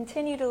there,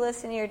 continue to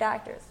listen to your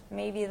doctors.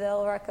 Maybe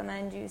they'll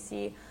recommend you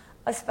see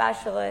a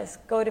specialist,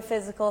 go to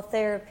physical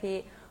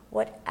therapy.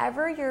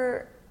 Whatever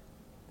your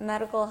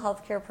medical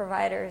healthcare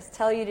providers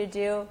tell you to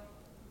do,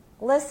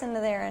 listen to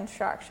their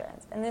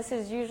instructions. And this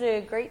is usually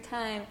a great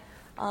time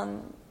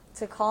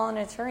to call an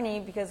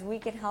attorney because we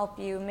can help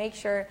you make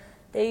sure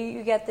that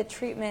you get the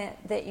treatment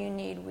that you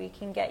need. We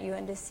can get you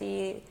in to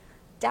see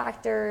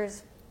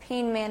doctors,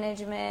 pain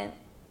management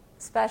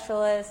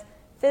specialists,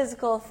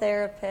 physical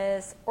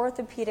therapists,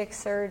 orthopedic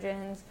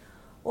surgeons.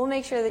 We'll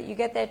make sure that you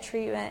get that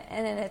treatment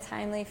and in a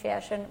timely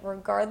fashion,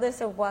 regardless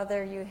of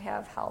whether you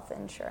have health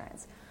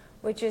insurance,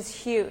 which is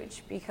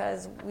huge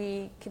because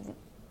we can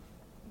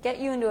get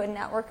you into a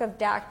network of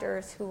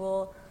doctors who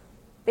will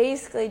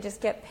basically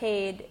just get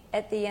paid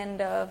at the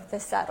end of the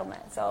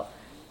settlement. So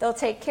they'll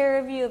take care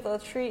of you, they'll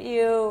treat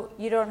you,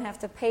 you don't have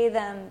to pay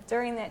them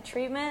during that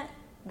treatment.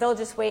 They'll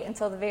just wait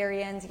until the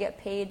very end to get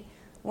paid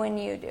when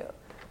you do.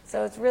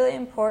 So it's really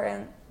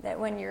important that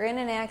when you're in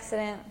an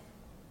accident,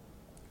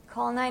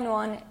 call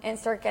 911 and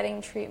start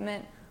getting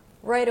treatment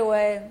right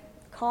away.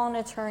 Call an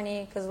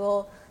attorney because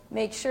we'll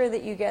make sure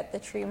that you get the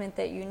treatment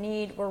that you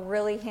need. We're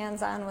really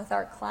hands-on with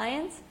our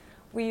clients.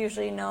 We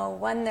usually know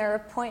when their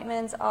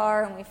appointments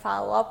are and we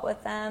follow up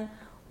with them.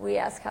 We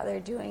ask how they're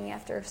doing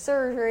after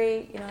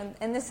surgery,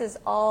 and this is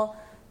all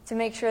to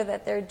make sure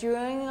that they're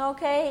doing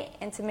okay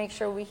and to make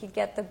sure we could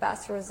get the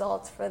best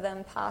results for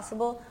them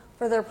possible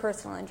for their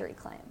personal injury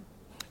claim.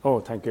 Oh,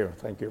 thank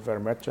you very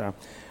much.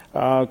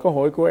 Câu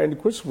hỏi của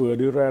Agruss vừa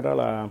đưa ra đó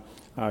là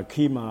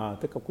khi mà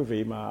tất cả quý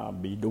vị mà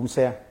bị đụng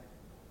xe,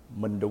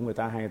 mình đụng người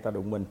ta hay người ta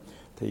đụng mình,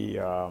 thì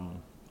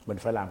mình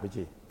phải làm cái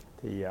gì?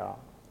 Thì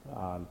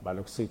bà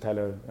luật sư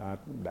Taylor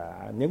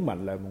đã nhấn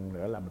mạnh lại một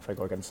nữa là mình phải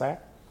gọi cảnh sát,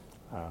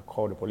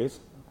 call the police,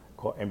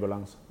 call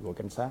ambulance, gọi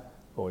cảnh sát,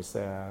 gọi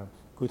xe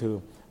cứu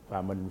thương,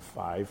 và mình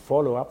phải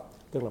follow up,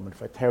 tức là mình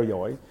phải theo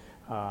dõi,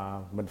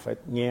 mình phải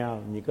nghe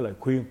những cái lời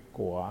khuyên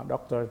của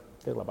doctor,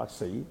 tức là bác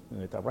sĩ,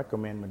 người ta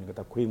recommend mình, người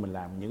ta khuyên mình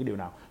làm những cái điều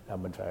nào là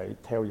mình phải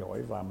theo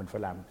dõi và mình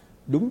phải làm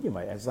đúng như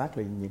vậy,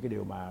 exactly những cái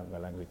điều mà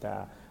gọi là người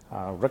ta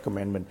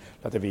recommend mình.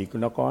 Là tại vì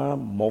nó có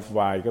một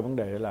vài cái vấn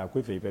đề là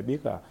quý vị phải biết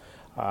là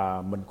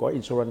mình có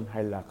insurance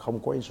hay là không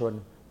có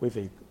insurance, quý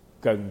vị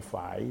cần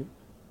phải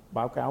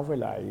báo cáo với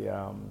lại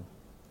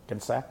cảnh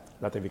sát,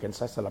 là tại vì cảnh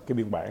sát sẽ lập cái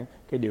biên bản.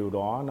 Cái điều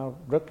đó nó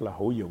rất là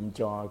hữu dụng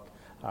cho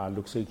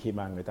luật sư khi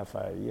mà người ta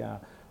phải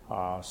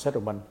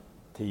settlement.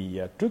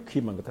 Thì trước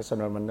khi mà người ta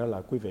settlement đó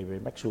là quý vị phải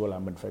make sure là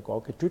mình phải có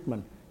cái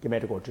treatment, cái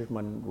medical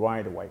treatment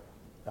right away.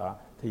 Đó.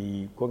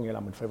 Thì có nghĩa là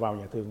mình phải vào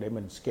nhà thương để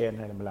mình scan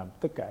hay là mình làm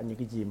tất cả những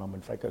cái gì mà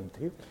mình phải cần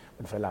thiết,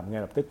 mình phải làm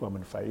ngay lập tức và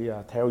mình phải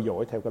theo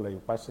dõi theo cái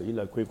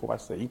lời khuyên của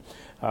bác sĩ,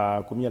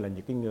 cũng như là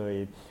những cái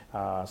người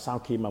sau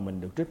khi mà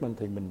mình được treatment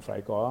thì mình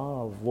phải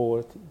có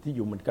thí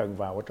dụ mình cần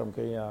vào ở trong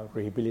cái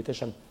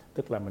rehabilitation,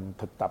 tức là mình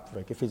thực tập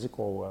về cái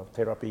physical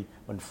therapy,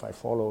 mình phải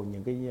follow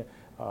những cái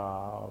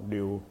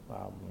điều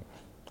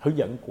hướng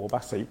dẫn của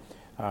bác sĩ,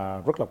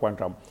 rất là quan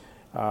trọng.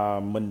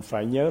 Mình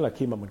phải nhớ là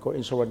khi mà mình có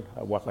insurance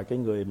hoặc là cái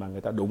người mà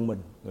người ta đụng mình,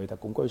 người ta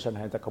cũng có insurance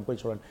hay người ta không có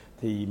insurance,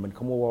 thì mình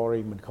không có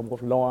worry, mình không có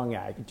lo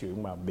ngại cái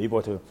chuyện mà bị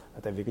bồi thường,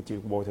 tại vì cái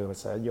chuyện bồi thường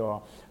sẽ do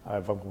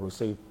văn phòng luật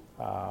sư,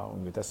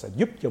 người ta sẽ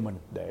giúp cho mình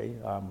để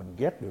mình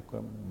get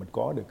được, mình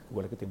có được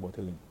gọi là cái tiền bồi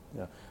thường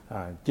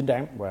chính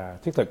đáng và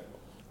thiết thực.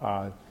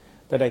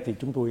 Tới đây thì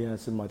chúng tôi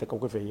xin mời tất cả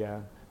quý vị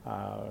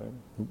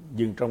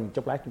dừng trong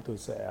chốc lát, chúng tôi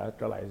sẽ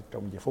trở lại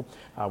trong vài phút.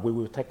 We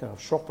will take a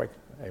short break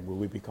and we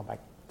will be come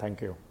back.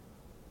 Thank you.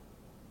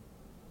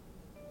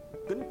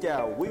 Kính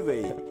chào quý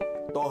vị.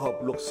 Tổ hợp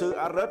luật sư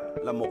Agruss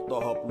là một tổ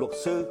hợp luật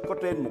sư có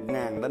trên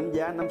 1.000 đánh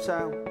giá 5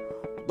 sao.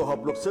 Tổ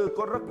hợp luật sư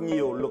có rất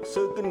nhiều luật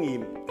sư kinh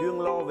nghiệm chuyên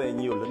lo về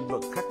nhiều lĩnh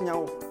vực khác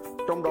nhau.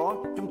 Trong đó,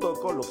 chúng tôi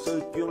có luật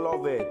sư chuyên lo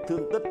về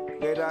thương tích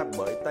gây ra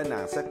bởi tai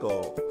nạn xe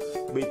cộ,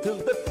 bị thương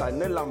tích tại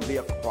nơi làm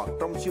việc hoặc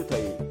trong siêu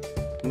thị,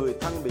 người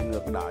thân bị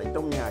ngược đãi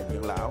trong nhà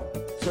dưỡng lão,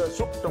 sơ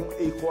suất trong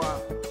y khoa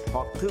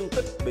hoặc thương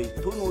tích bị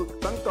thú nuôi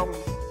tấn công,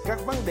 các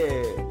vấn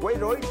đề quấy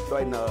rối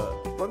đòi nợ,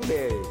 vấn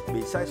đề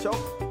bị sai sót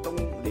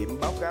trong điểm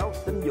báo cáo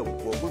tín dụng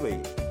của quý vị.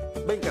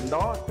 Bên cạnh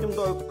đó, chúng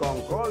tôi còn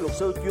có luật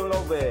sư chuyên lo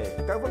về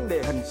các vấn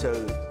đề hình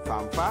sự,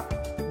 phạm pháp,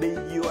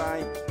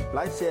 DUI,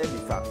 lái xe bị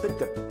phạt tích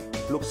cực.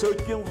 luật sư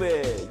chuyên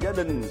về gia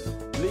đình,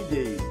 ly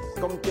dị,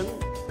 công chứng,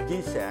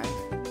 di sản,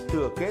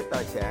 thừa kế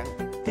tài sản,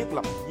 thiết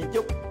lập di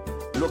chúc,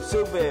 luật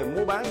sư về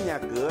mua bán nhà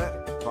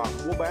cửa hoặc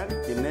mua bán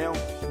tiệm nail,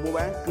 mua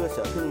bán cơ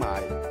sở thương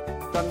mại,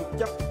 tranh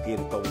chấp kiện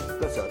tụng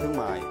cơ sở thương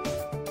mại.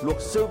 Luật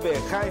sư về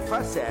khai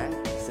phá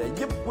sản sẽ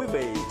giúp quý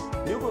vị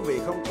nếu quý vị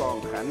không còn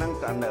khả năng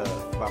trả nợ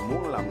và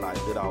muốn làm lại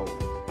từ đầu.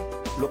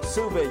 Luật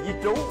sư về di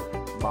trú,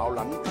 bảo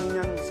lãnh thân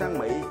nhân sang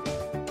Mỹ,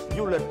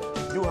 du lịch,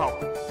 du học,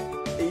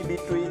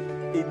 EB3,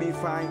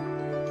 EB5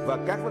 và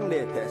các vấn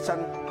đề thẻ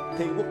xanh,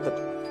 thi quốc tịch.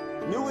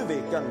 Nếu quý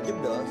vị cần giúp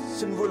đỡ,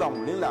 xin vui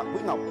lòng liên lạc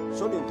với Ngọc.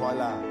 Số điện thoại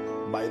là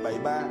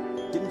 773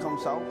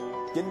 906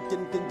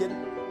 9999,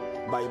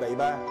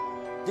 773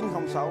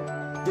 906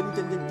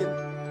 9999.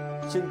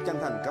 Xin chân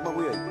thành cảm ơn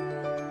quý vị.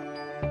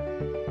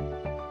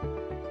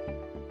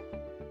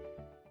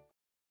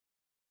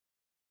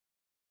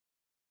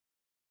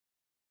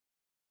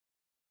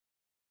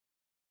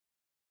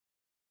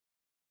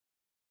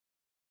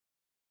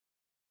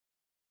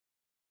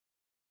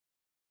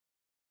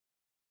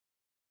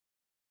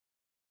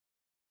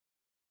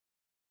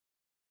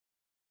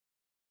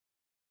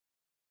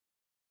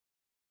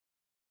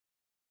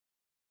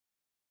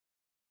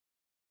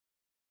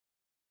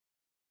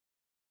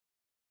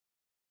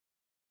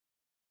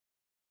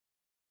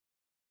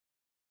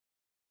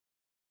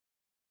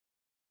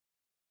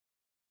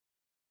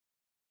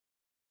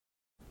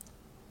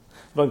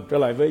 Vâng, trở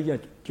lại với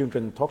chương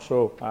trình talk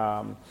show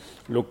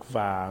luật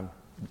và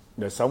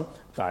đời sống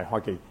tại Hoa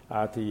Kỳ.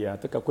 Thì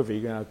tất cả quý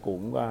vị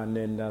cũng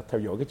nên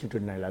theo dõi cái chương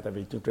trình này lại, tại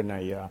vì chương trình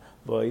này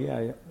với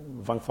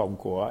văn phòng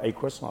của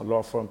Agruss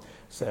Law Firm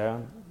sẽ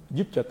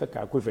giúp cho tất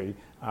cả quý vị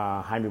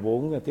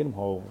 24 tiếng đồng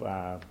hồ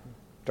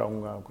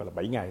trong gọi là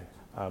 7 ngày.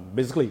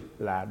 Basically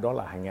đó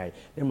là hàng ngày.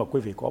 Nếu mà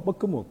quý vị có bất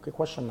cứ một cái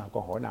question nào,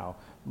 câu hỏi nào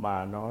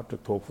mà nó trực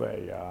thuộc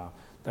về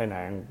tai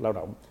nạn lao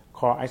động,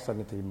 car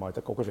accident, thì mời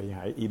tất cả quý vị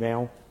hãy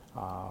email,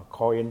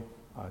 call in.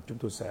 Chúng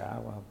tôi sẽ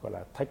gọi là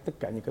take tất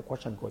cả những cái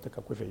question của tất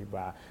cả quý vị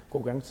và cố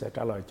gắng sẽ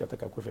trả lời cho tất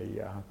cả quý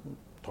vị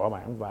thỏa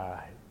mãn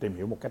và tìm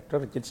hiểu một cách rất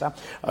là chính xác.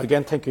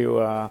 Again, thank you,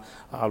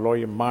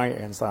 Lawyer Mai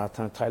and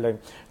Thailand.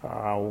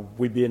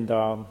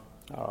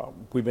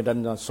 We've been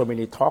done so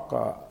many talk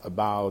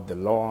about the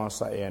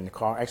laws and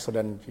car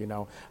accident. You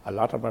know, a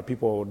lot of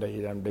people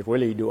they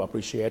really do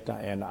appreciate,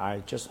 and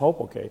I just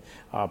hope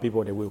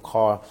people they will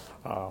call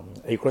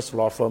Agruss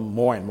Law Firm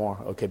more and more.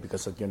 Okay,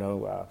 because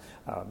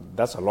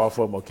that's a law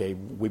firm. Okay,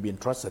 we've been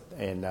trusted,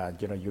 and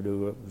you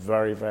do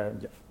very very.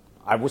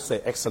 I would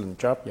say excellent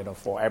job,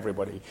 for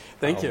everybody.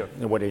 Thank you.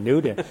 What they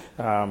need.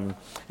 And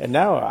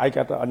now I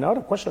got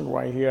another question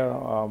right here.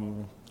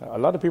 A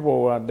lot of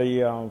people,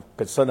 they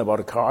concerned about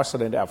a car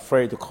accident. They're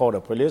afraid to call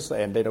the police,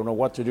 and they don't know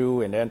what to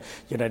do. And then,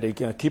 they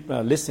keep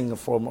listening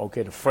from,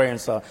 the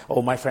friends.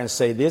 My friends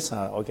say this.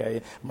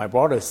 My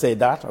brother say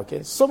that.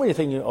 So many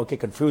things,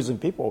 confusing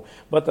people.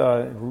 But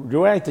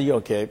reality,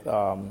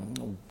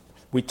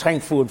 we're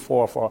thankful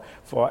for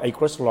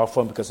Agruss Law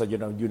Firm because you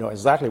know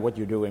exactly what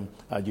you're doing.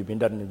 You've been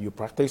done. You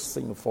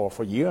practicing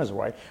for years,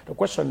 right? The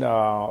question,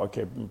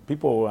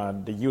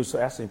 people they used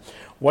to ask me,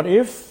 what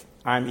if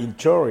I'm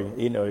injured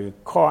in a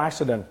car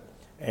accident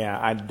and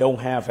I don't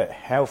have a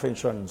health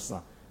insurance?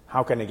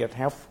 How can I get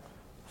help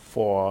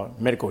for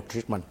medical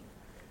treatment?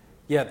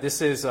 Yeah,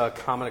 this is a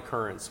common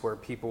occurrence where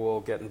people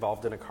will get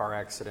involved in a car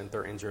accident,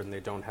 they're injured, and they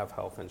don't have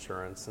health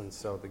insurance. And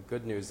so the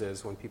good news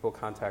is when people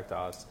contact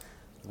us,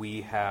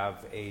 we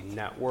have a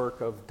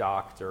network of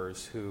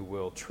doctors who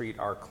will treat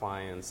our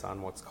clients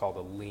on what's called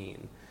a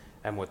lien.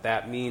 And what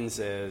that means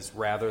is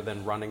rather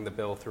than running the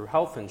bill through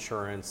health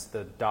insurance,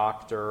 the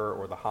doctor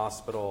or the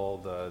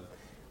hospital,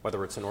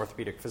 whether it's an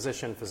orthopedic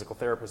physician, physical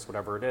therapist,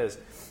 whatever it is,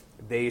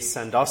 they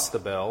send us the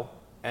bill.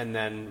 And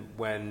then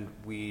when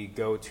we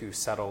go to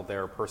settle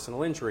their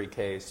personal injury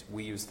case,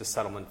 we use the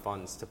settlement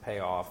funds to pay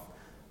off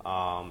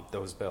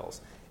those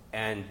bills.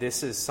 And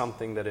this is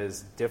something that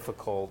is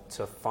difficult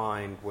to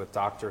find with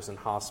doctors and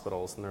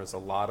hospitals, and there's a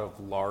lot of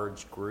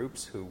large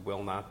groups who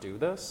will not do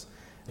this.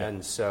 Yeah.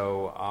 And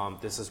so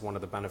this is one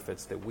of the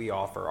benefits that we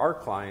offer our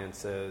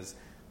clients is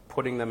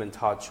putting them in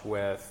touch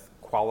with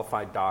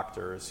qualified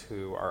doctors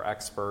who are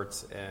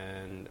experts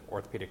in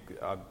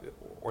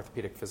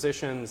orthopedic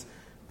physicians,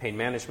 pain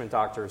management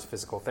doctors,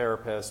 physical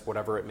therapists,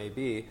 whatever it may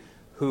be,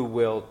 who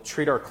will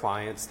treat our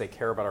clients. They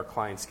care about our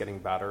clients getting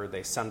better.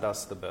 They send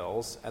us the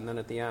bills, and then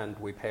at the end,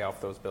 we pay off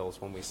those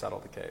bills when we settle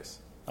the case.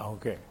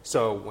 Okay.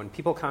 So when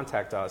people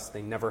contact us,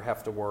 they never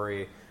have to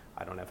worry,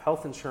 I don't have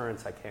health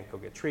insurance, I can't go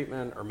get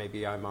treatment, or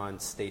maybe I'm on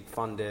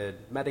state-funded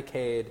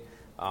Medicaid,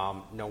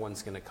 no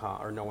one's going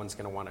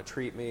to want to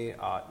treat me.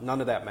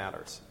 None of that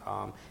matters.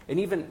 And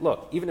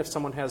even if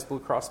someone has Blue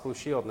Cross Blue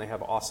Shield and they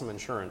have awesome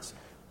insurance,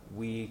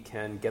 we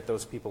can get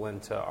those people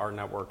into our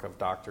network of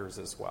doctors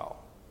as well.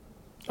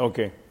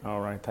 Okay,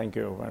 all right, thank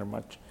you very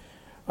much.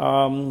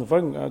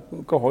 Vâng,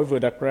 câu hỏi vừa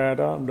đặt ra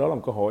đó là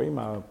một câu hỏi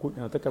mà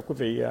tất cả quý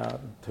vị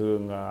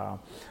thường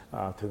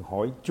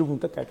hỏi chung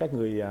tất cả các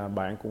người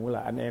bạn cũng là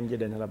anh em gia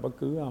đình hay là bất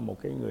cứ một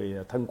cái người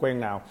thân quen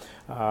nào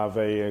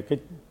về cái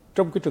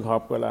trong cái trường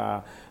hợp gọi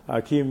là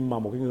khi mà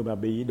một cái người mà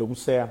bị đụng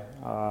xe,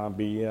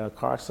 bị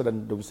car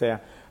accident đụng xe,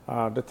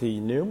 thì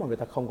nếu mà người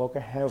ta không có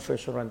cái health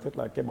insurance, tức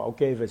là cái bảo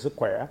kê về sức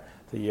khỏe,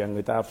 thì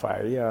người ta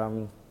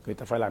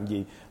phải làm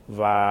gì,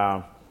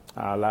 và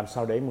làm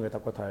sao để mà người ta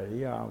có thể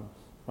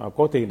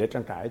có tiền để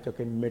trang trải cho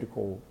cái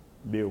medical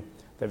bill,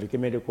 tại vì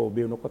cái medical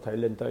bill nó có thể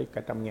lên tới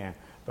cả 100.000.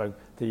 Vâng,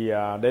 thì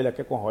đây là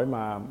cái câu hỏi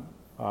mà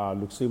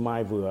luật sư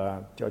Mai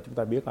vừa cho chúng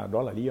ta biết, là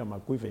đó là lý do mà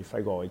quý vị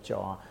phải gọi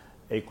cho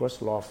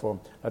Agruss Law Firm,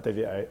 là tại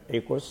vì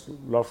Agruss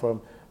Law Firm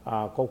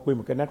có quy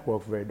một cái network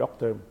về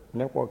doctor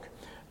network.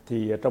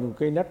 Thì trong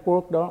cái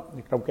network đó,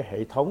 trong cái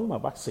hệ thống mà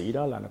bác sĩ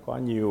đó, là nó có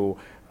nhiều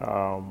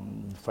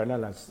phải nói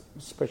là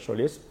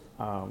specialist,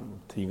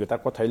 thì người ta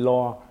có thể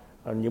lo.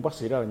 Những bác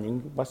sĩ đó là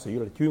những bác sĩ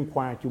là chuyên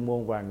khoa, chuyên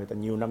môn, và người ta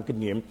nhiều năm kinh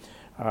nghiệm.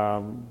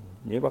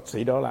 Những bác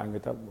sĩ đó là người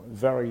ta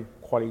very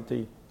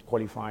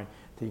qualified,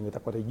 thì người ta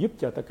có thể giúp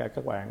cho tất cả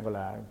các bạn gọi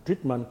là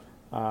treatment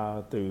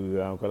từ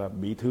gọi là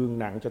bị thương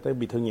nặng cho tới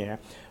bị thương nhẹ.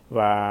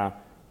 Và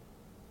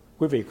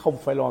quý vị không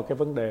phải lo cái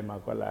vấn đề mà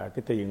gọi là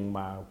cái tiền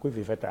mà quý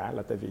vị phải trả,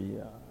 là tại vì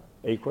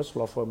Agruss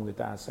Law Firm người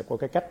ta sẽ có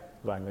cái cách,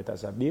 và người ta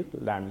sẽ biết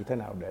làm như thế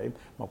nào để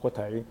mà có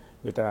thể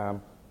người ta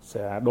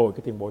sẽ đổi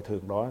cái tiền bồi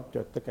thường đó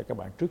cho tất cả các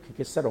bạn trước khi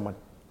cái settlement,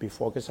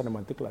 before cái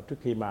settlement, tức là trước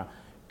khi mà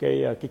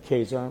cái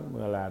case đó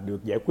là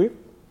được giải quyết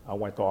ở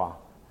ngoài tòa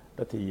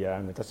đó, thì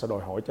người ta sẽ đòi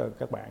hỏi cho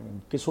các bạn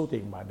cái số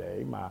tiền mà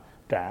để mà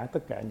trả tất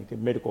cả những cái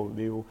medical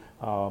bill,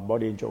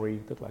 body injury,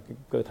 tức là cái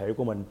cơ thể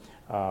của mình,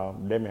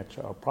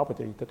 damage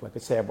property, tức là cái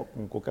xe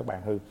của các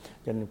bạn hư.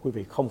 Cho nên quý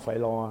vị không phải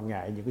lo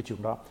ngại những cái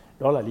chuyện đó.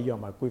 Đó là lý do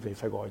mà quý vị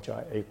phải gọi cho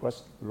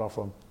Agruss Law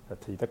Firm.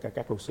 Thì tất cả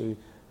các luật sư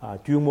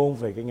chuyên môn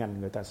về cái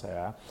ngành, người ta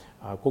sẽ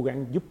cố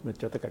gắng giúp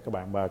cho tất cả các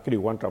bạn. Và cái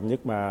điều quan trọng nhất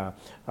mà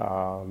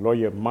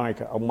lawyer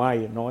Mike, ông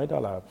Mike nói đó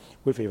là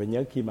quý vị phải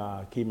nhớ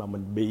khi mà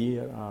mình bị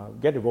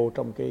get vô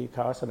trong cái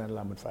car accident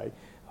là mình phải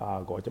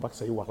gọi cho bác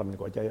sĩ, hoặc là mình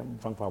gọi cho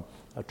văn phòng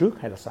trước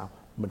hay là sao.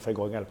 Mình phải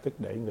gọi ngay lập tức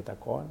để người ta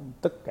có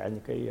tất cả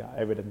những cái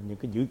evidence, những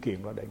cái dữ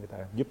kiện đó để người ta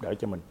giúp đỡ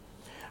cho mình.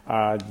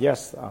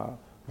 Yes,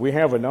 we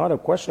have another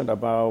question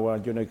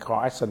about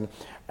car accident.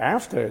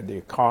 After the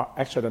car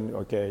accident,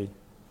 okay,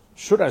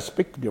 should I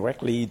speak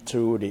directly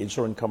to the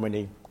insurance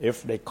company if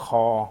they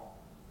call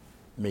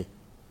me?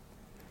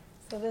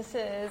 So this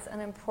is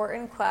an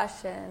important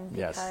question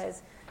because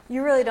Yes.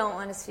 you really don't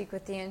want to speak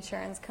with the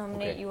insurance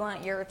company. Okay. You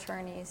want your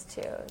attorneys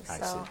to. I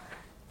So see.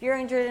 if you're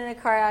injured in a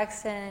car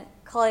accident,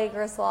 call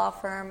Agruss Law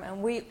Firm,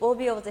 and we'll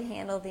be able to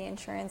handle the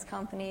insurance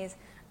companies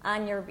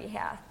on your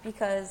behalf,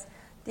 because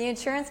the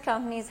insurance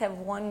companies have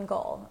one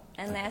goal,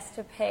 and that's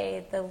to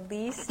pay the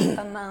least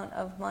amount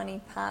of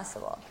money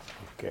possible.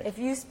 Okay. If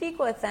you speak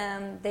with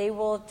them, they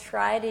will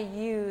try to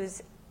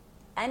use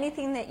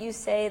anything that you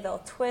say,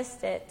 they'll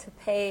twist it to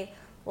pay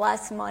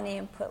less money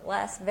and put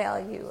less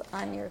value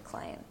on your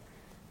claim.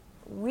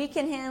 We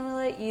can handle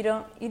it.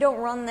 You don't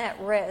run that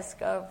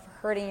risk of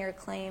hurting your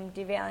claim,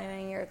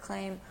 devaluing your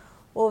claim.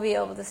 We'll be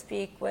able to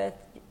speak with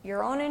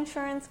your own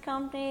insurance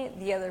company,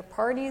 the other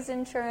party's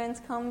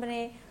insurance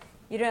company.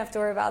 You don't have to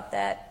worry about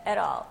that at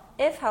all.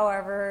 If,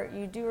 however,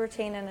 you do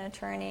retain an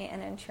attorney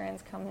and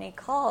insurance company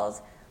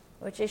calls,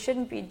 which they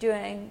shouldn't be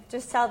doing,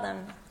 just tell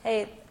them,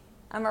 hey,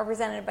 I'm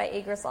represented by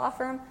Agruss Law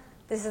Firm.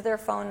 This is their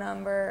phone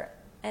number,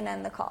 and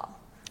end the call.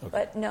 Okay.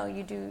 But no,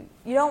 you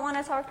don't want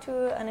to talk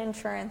to an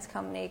insurance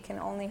company. It can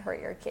only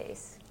hurt your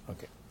case.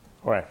 Okay.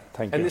 All right.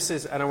 Thank you.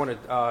 And I want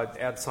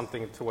to add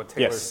something to what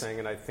Taylor's saying,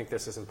 and I think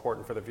this is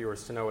important for the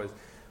viewers to know, is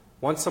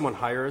once someone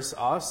hires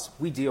us,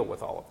 we deal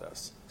with all of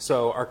this.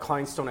 So our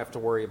clients don't have to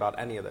worry about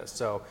any of this.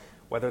 So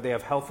whether they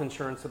have health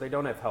insurance or they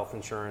don't have health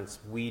insurance,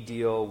 we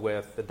deal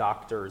with the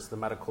doctors, the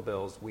medical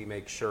bills. We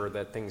make sure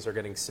that things are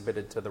getting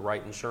submitted to the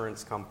right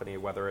insurance company,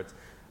 whether it's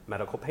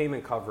medical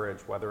payment coverage,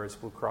 whether it's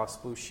Blue Cross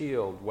Blue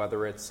Shield,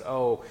 whether it's,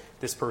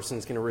 this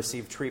person's going to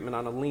receive treatment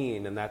on a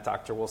lien and that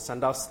doctor will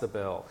send us the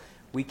bill.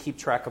 We keep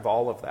track of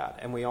all of that.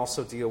 And we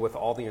also deal with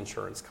all the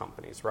insurance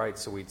companies, right?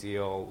 So we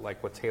deal,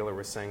 like what Taylor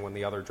was saying, when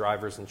the other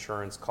driver's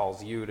insurance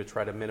calls you to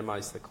try to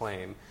minimize the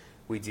claim,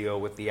 we deal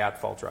with the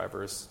at-fault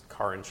driver's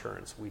car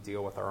insurance. We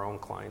deal with our own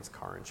client's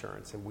car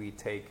insurance. And we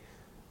take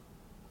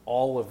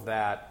all of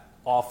that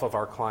off of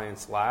our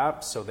client's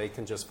lap so they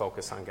can just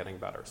focus on getting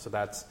better. So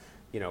that's,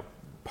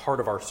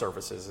 part of our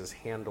services is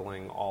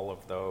handling all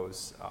of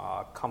those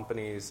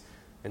companies,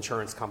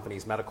 insurance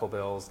companies, medical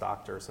bills,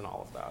 doctors, and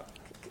all of that.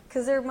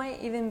 Because there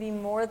might even be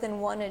more than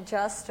one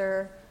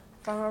adjuster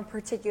from a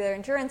particular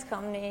insurance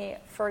company.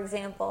 For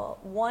example,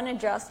 one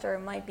adjuster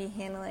might be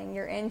handling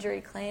your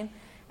injury claim,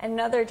 and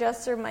another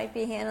adjuster might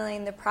be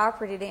handling the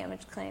property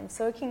damage claim.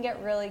 So it can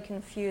get really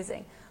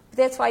confusing. But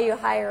that's why you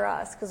hire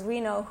us, because we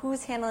know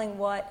who's handling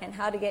what and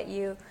how to get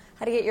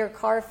your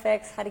car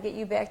fixed, how to get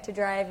you back to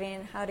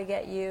driving, how to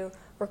get you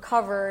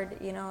recovered,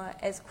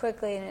 as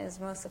quickly and as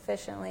most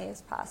efficiently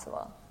as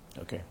possible.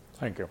 Okay,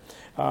 thank you.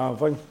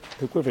 Vâng,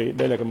 thưa quý vị,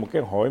 đây là một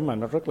cái hỏi mà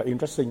nó rất là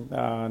interesting,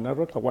 nó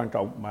rất là quan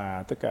trọng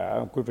mà tất cả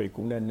quý vị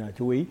cũng nên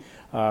chú ý.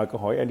 Câu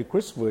hỏi Andy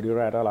Chris vừa đưa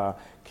ra đó là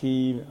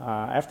khi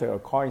after a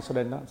car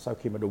incident đó, sau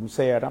khi mà đụng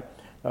xe đó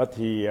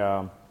thì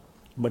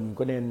mình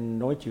có nên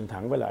nói chuyện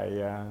thẳng với lại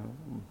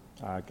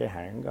cái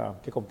hãng,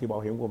 cái công ty bảo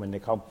hiểm của mình hay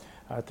không?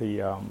 Thì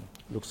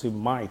luật sư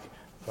Mike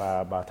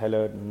và bà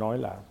Taylor nói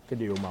là cái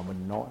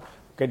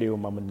điều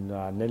mà mình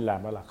nên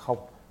làm đó là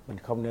mình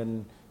không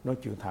nên nói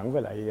chuyện thẳng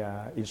với lại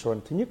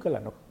insurance. Thứ nhất là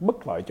nó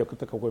bất lợi cho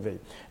tất cả quý vị,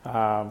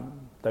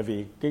 tại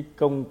vì cái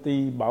công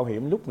ty bảo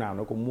hiểm lúc nào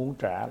nó cũng muốn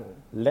trả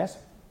less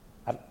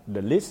at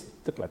the least,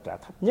 tức là trả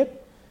thấp nhất.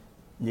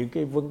 Những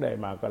cái vấn đề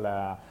mà gọi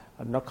là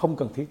nó không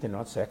cần thiết thì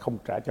nó sẽ không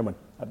trả cho mình.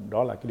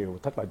 Đó là cái điều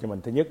thất lợi cho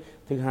mình thứ nhất.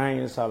 Thứ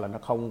hai sao là nó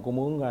không có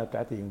muốn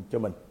trả tiền cho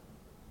mình.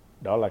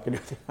 Đó là cái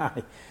điều thứ hai.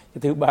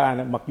 Cái thứ ba,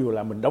 mặc dù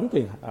là mình đóng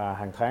tiền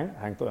hàng tháng,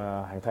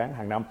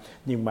 hàng năm,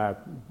 nhưng mà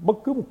bất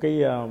cứ một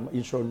cái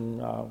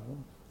insurance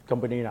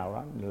company nào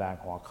đó là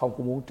họ không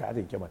có muốn trả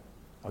tiền cho mình.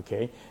 Ok.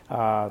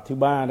 Thứ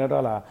ba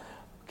đó là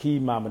khi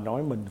mà mình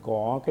nói mình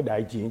có cái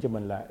đại diện cho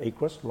mình là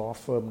Agruss Law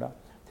Firm đó,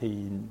 thì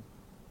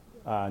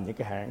những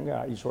cái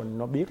hãng insurance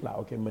nó biết là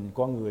ok, mình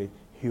có người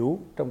hiểu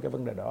trong cái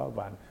vấn đề đó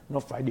và nó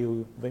phải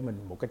deal với mình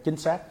một cách chính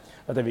xác.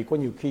 Tại vì có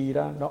nhiều khi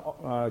đó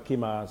khi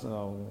mà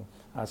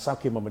sau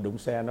khi mà mình đụng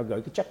xe, nó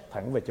gửi cái check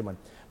thẳng về cho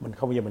mình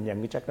không bao giờ mình nhận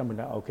cái check đó. Mình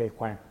nói ok,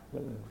 khoan,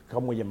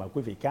 không bao giờ mà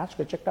quý vị cash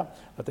cái check đó.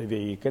 Tại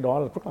vì cái đó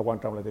là rất là quan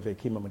trọng, là tại vì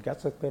khi mà mình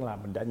cash tức là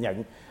mình đã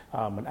nhận,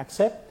 mình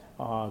accept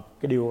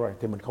cái deal rồi,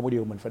 thì mình không có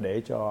deal, mình phải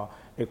để cho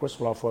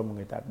Agruss Law Firm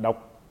người ta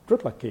đọc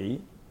rất là kỹ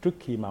trước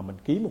khi mà mình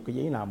ký một cái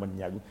giấy nào mình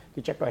nhận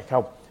cái check đó hay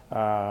không.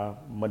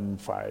 Mình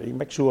phải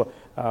make sure.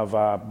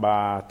 Và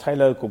bà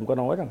Taylor cũng có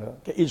nói rằng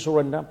cái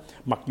insurance đó,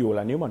 mặc dù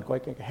là nếu mình có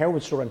cái health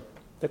insurance,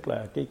 tức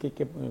là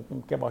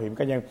cái bảo hiểm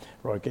cá nhân,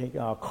 rồi cái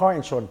car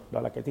insurance,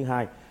 đó là cái thứ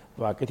hai,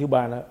 và cái thứ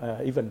ba là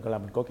even là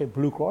mình có cái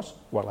Blue Cross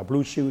hoặc là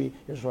Blue Shield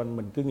insurance.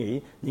 Mình cứ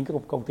nghĩ những cái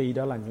công ty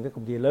đó là những cái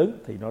công ty lớn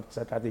thì nó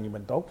sẽ trả tiền cho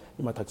mình tốt,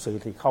 nhưng mà thật sự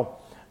thì không.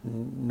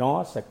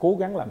 Nó sẽ cố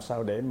gắng làm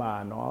sao để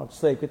mà nó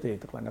save cái tiền,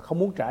 tức là nó không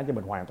muốn trả cho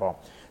mình hoàn toàn.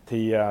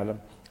 Thì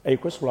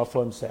Agruss Law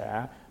Firm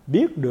sẽ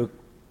biết được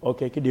ok,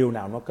 cái điều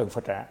nào nó cần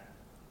phải trả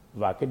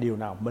và cái điều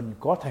nào mình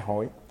có thể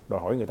đòi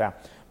hỏi người ta.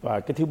 Và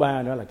cái thứ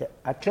ba nữa là cái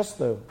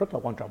adjuster rất là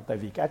quan trọng, tại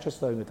vì cái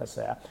adjuster người ta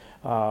sẽ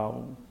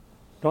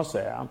nó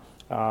sẽ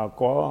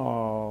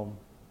có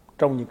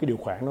trong những cái điều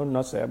khoản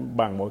nó sẽ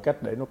bằng mọi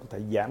cách để nó có thể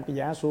giảm cái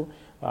giá xuống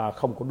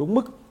không có đúng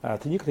mức.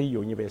 Thứ nhất, ví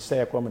dụ như về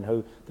xe của mình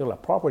hư, tức là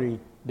property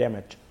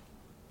damage,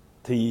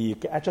 thì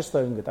cái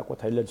adjuster người ta có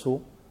thể lên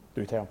xuống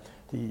tùy theo.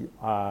 Thì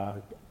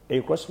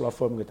Agruss Law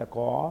Firm người ta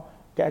có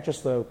cái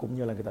adjuster, cũng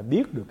như là người ta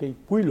biết được cái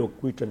quy luật,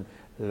 quy trình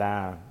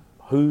là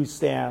hư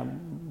xe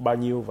bao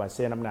nhiêu và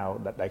xe năm nào,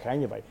 đại khái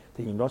như vậy,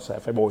 thì nó sẽ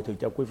phải bồi thường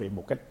cho quý vị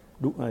một cách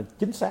đúng,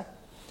 chính xác.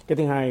 Cái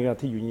thứ hai,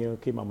 thí dụ như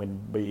khi mà mình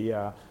bị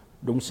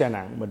đụng xe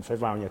nặng, mình phải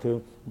vào nhà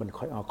thương, mình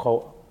call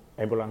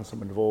ambulance,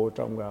 mình vô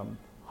trong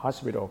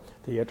hospital.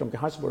 Thì ở trong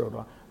cái hospital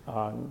đó,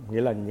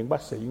 nghĩa là những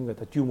bác sĩ người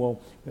ta chuyên môn,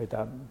 người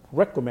ta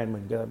recommend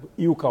mình, người ta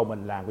yêu cầu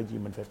mình làm cái gì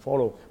mình phải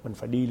follow, mình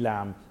phải đi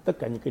làm tất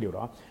cả những cái điều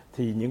đó.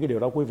 Thì những cái điều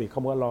đó quý vị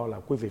không có lo là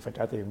quý vị phải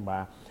trả tiền,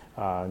 mà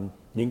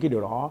những cái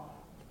điều đó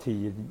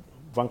thì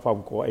văn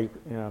phòng của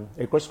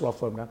Agruss Law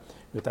Firm đó,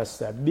 người ta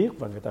sẽ biết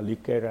và người ta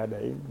liệt kê ra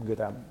để người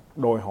ta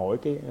đòi hỏi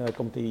cái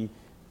công ty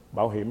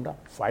bảo hiểm đó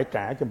phải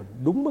trả cho mình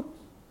đúng mức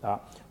đó.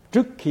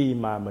 Trước khi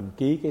mà mình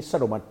ký cái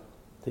settlement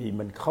thì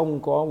mình không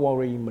có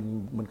worry,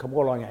 mình không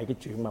có lo ngại cái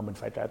chuyện mà mình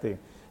phải trả tiền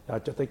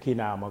cho tới khi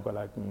nào mà gọi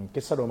là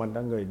cái settlement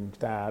đó người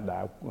ta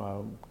đã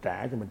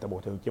trả cho mình, ta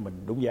bồi thường cho mình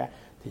đúng giá,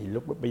 thì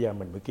lúc bây giờ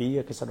mình mới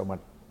ký cái settlement.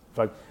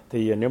 Vâng,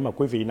 thì nếu mà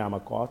quý vị nào mà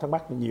có thắc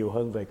mắc nhiều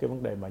hơn về cái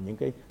vấn đề mà những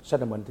cái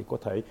settlement thì có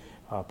thể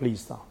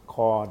please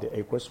call the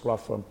Agruss Law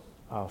Firm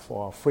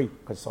for free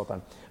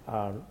consultant.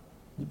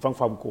 Văn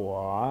phòng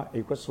của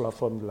Agruss Law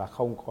Firm là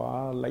không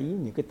có lấy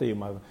những cái tiền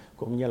mà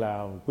cũng như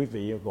là quý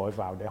vị gọi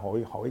vào để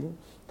hỏi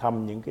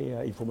thăm những cái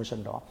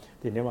information đó.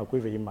 Thì nếu mà quý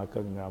vị mà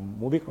cần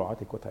muốn biết rõ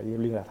thì có thể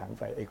liên lạc thẳng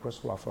về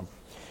Agruss Law Firm.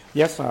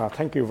 Yes,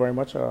 thank you very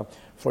much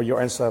for your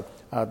answer.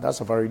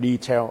 That's a very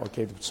detailed.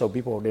 Okay, so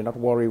people they're not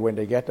worried when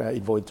they get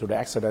involved into the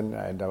accident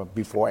and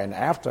before and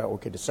after.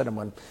 Okay, the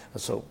settlement.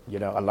 So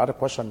a lot of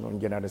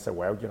questions. They say,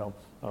 well,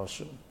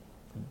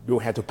 you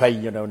have to pay,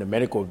 the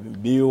medical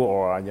bill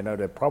or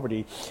the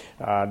property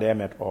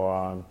damage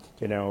or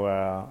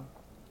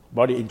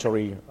body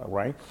injury,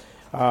 right?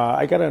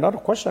 I got another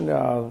question.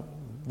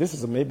 This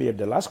is maybe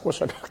the last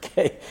question.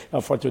 Okay,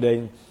 for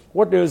today.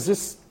 What does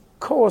this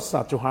cost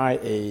to hire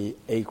a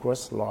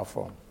Agruss Law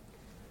Firm?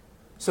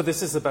 So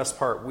this is the best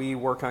part. We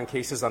work on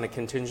cases on a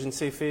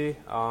contingency fee,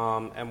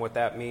 and what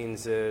that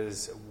means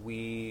is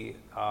we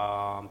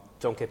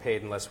don't get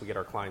paid unless we get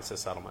our clients a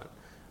settlement.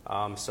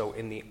 So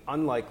in the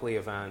unlikely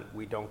event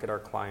we don't get our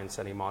clients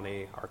any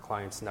money, our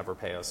clients never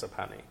pay us a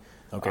penny.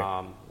 Okay.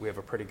 We have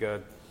a pretty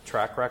good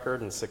track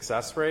record and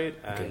success rate,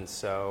 and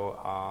so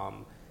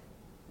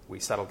we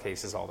settle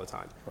cases all the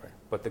time. Right.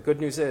 But the good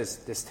news is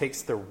this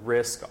takes the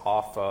risk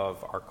off of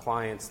our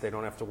clients. They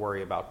don't have to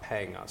worry about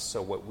paying us.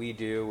 So what we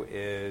do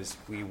is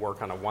we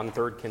work on a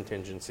 1/3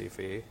 contingency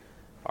fee.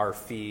 Our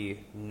fee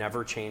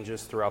never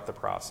changes throughout the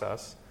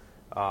process.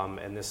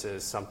 And this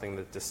is something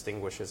that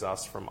distinguishes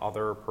us from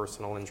other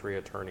personal injury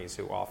attorneys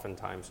who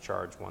oftentimes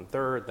charge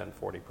 1/3, then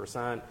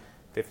 40%,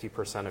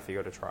 50% if you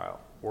go to trial.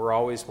 We're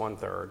always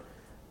 1/3.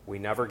 We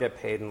never get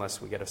paid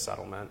unless we get a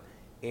settlement.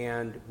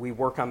 And we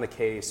work on the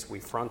case. We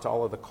front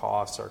all of the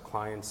costs. Our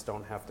clients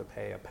don't have to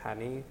pay a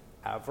penny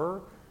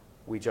ever.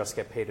 We just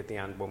get paid at the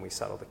end when we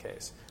settle the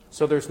case.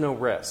 So there's no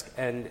risk.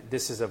 And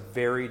this is a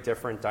very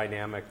different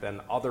dynamic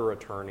than other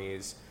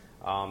attorneys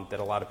that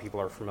a lot of people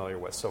are familiar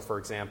with. So, for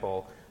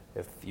example,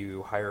 if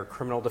you hire a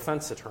criminal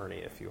defense attorney,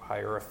 if you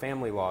hire a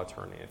family law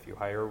attorney, if you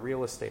hire a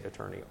real estate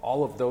attorney,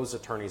 all of those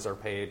attorneys are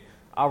paid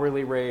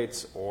hourly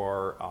rates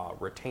or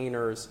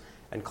retainers,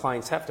 and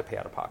clients have to pay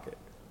out of pocket.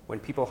 When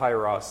people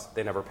hire us,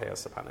 they never pay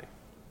us a penny.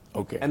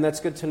 Okay. And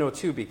that's good to know,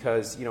 too,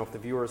 because if the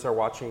viewers are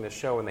watching this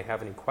show and they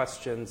have any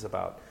questions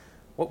about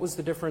what was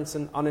the difference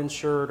in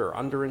uninsured or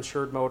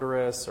underinsured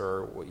motorists,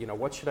 or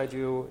what should I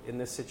do in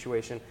this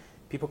situation,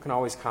 people can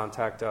always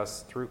contact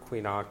us through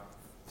Quinoc,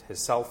 his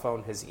cell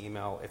phone, his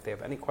email. If they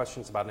have any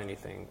questions about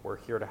anything, we're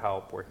here to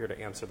help. We're here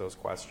to answer those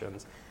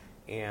questions.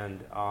 And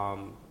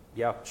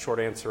short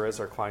answer is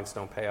our clients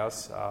don't pay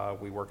us.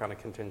 We work on a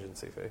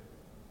contingency fee.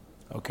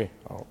 Okay,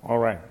 all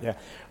right, yeah.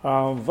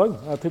 Vâng,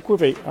 thưa quý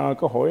vị,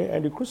 câu hỏi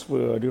Agruss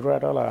vừa đưa ra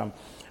đó là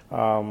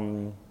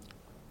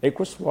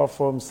Agruss Law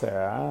Firm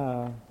sẽ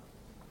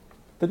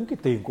tính cái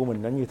tiền của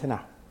mình nó như thế nào?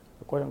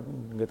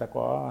 Người ta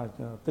có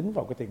tính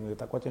vào cái tiền, người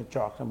ta có charge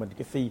cho mình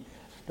cái fee.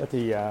 Đó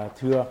thì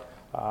thưa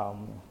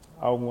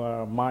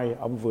ông Mai,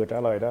 ông vừa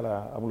trả lời đó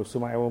là ông luật sư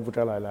Mai, ông vừa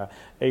trả lời là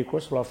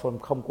Agruss Law Firm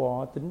không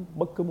có tính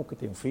bất cứ một cái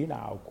tiền phí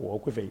nào của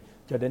quý vị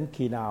cho đến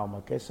khi nào mà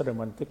cái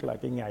settlement, tức là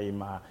cái ngày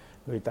mà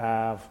người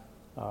ta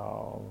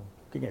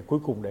cái ngày cuối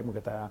cùng để mà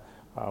người ta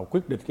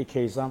quyết định cái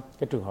case đó,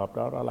 cái trường hợp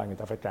đó là người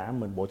ta phải trả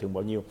mình bồi thường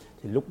bao nhiêu.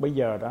 Thì lúc bấy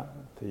giờ đó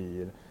thì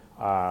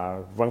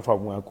văn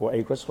phòng của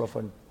Agruss Law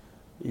Firm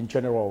in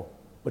general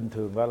bình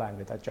thường đó là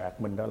người ta charge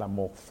mình đó là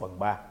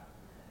 1/3.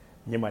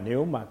 Nhưng mà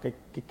nếu mà cái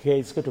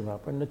case, cái trường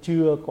hợp đó, nó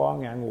chưa có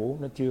ngã ngũ,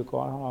 nó chưa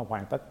có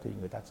hoàn tất thì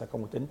người ta sẽ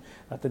không có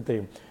tính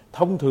tiền.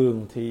 Thông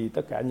thường thì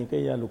tất cả những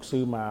cái luật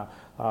sư mà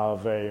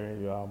về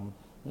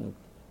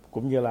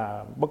cũng như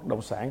là bất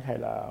động sản hay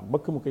là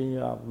bất cứ một cái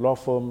law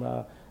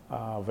firm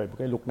về một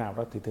cái luật nào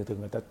đó thì thường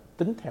người ta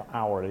tính theo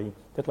hourly,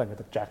 tức là người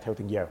ta charge theo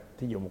từng giờ.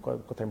 Thí dụ có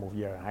thể 1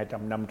 giờ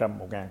 200, 500,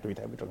 1.000 tùy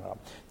theo cái trường hợp.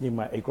 Nhưng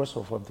mà Agruss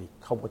Law Firm thì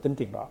không có tính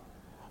tiền đó.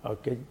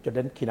 Cho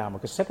đến khi nào mà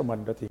cái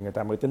settlement đó thì người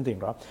ta mới tính tiền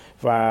đó.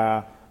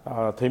 Và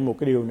thêm một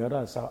cái điều nữa đó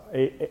là sao?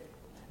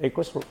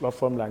 Agruss Law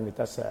Firm là người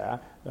ta sẽ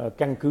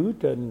căn cứ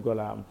trên gọi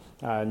là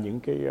những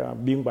cái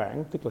biên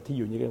bản, tức là thí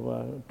dụ như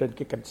trên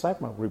cái cảnh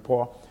sát mà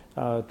report,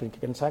 trên cái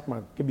cảnh sát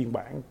mà cái biên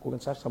bản của cảnh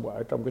sát xong rồi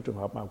ở trong cái trường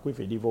hợp mà quý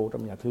vị đi vô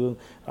trong nhà thương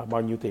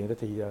bao nhiêu tiền đó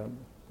thì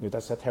người ta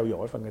sẽ theo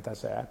dõi và người ta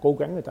sẽ cố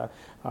gắng người ta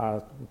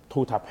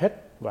thu thập hết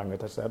và người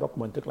ta sẽ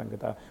document, tức là người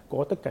ta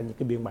có tất cả những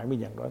cái biên bản biên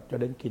nhận đó cho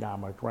đến khi nào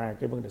mà ra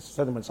cái vấn đề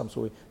settlement xong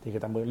xuôi thì người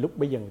ta mới lúc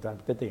bấy giờ người ta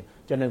tính tiền.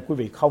 Cho nên quý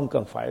vị không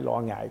cần phải lo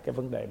ngại cái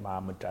vấn đề mà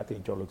mình trả tiền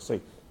cho luật sư.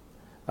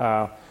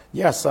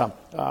 Yes,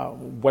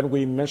 when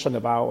we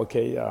mentioned about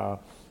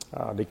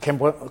the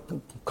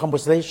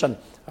compensation,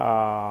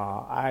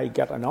 I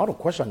got another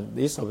question.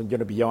 This is going to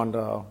be beyond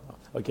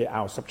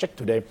our subject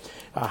today.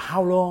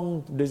 How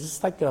long does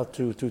it take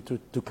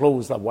to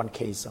close one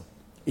case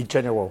in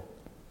general?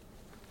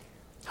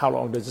 How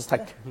long does it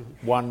take?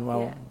 1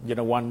 month,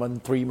 1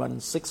 month, 3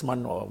 months, 6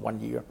 months, or 1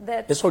 year?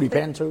 It all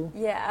depends too.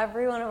 Yeah,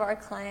 every one of our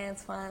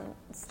clients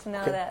wants to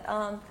know that.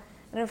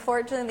 And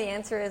unfortunately, the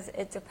answer is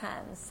it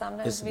depends.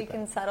 Sometimes we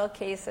can settle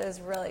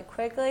cases really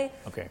quickly,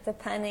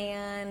 depending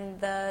on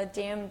the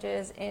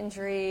damages,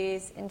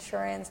 injuries,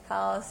 insurance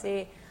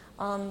policy.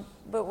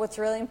 But what's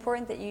really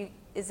important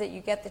is that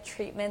you get the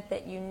treatment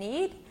that you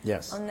need.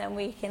 Yes. And then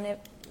we can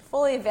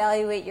fully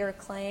evaluate your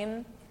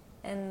claim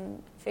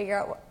and figure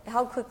out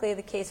how quickly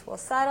the case will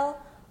settle,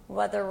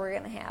 whether we're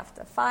going to have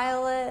to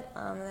file it.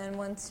 And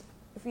then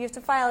if you have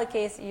to file a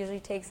case, it usually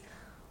takes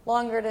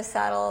longer to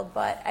settle.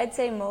 But I'd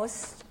say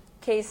most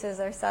cases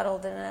are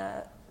settled in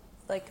a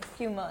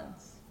few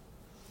months.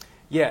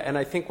 Yeah, and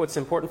I think what's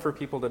important for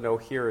people to know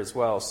here as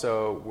well,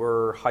 so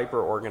we're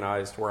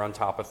hyper-organized, we're on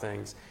top of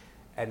things,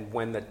 and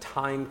when the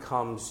time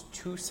comes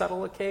to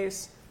settle a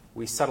case,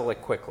 we settle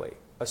it quickly,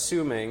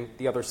 assuming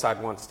the other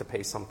side wants to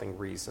pay something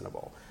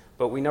reasonable.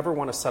 But we never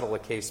want to settle a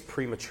case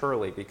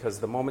prematurely, because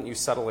the moment you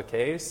settle a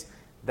case,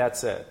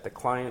 that's it. The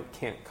client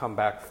can't come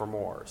back for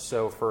more.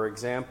 So, for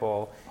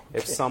example,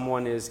 if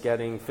someone is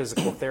getting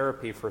physical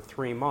therapy for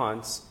 3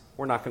 months,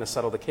 we're not going to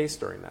settle the case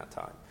during that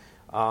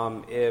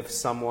time. If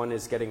someone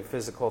is getting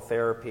physical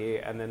therapy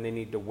and then they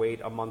need to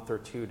wait a month or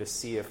 2 to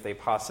see if they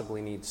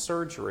possibly need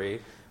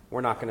surgery,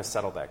 we're not going to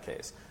settle that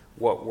case.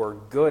 What we're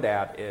good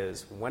at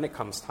is when it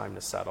comes time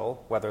to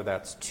settle, whether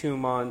that's 2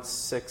 months,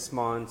 6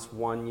 months,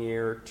 1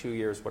 year, 2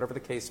 years, whatever the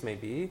case may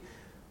be,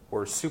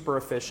 we're super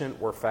efficient,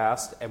 we're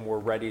fast, and we're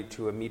ready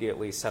to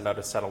immediately send out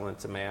a settlement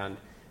demand,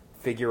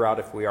 figure out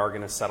if we are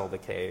going to settle the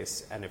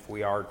case, and if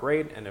we are,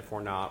 great, and if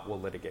we're not, we'll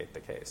litigate the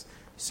case.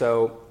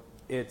 So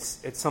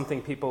it's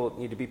something people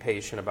need to be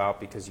patient about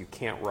because you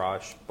can't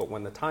rush. But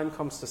when the time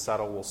comes to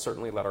settle, we'll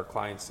certainly let our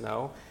clients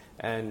know.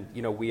 And,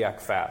 we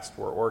act fast.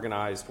 We're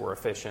organized, we're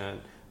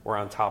efficient, we're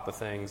on top of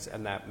things,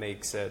 and that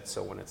makes it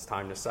so when it's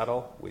time to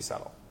settle, we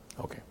settle.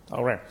 Okay,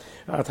 all right.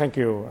 Thank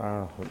you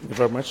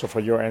very much for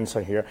your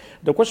answer here.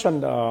 The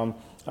question,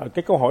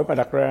 cái câu hỏi mà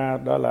đặt ra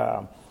đó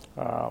là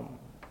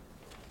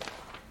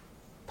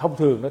thông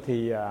thường đó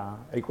thì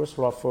Agruss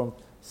Law Firm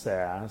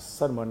sẽ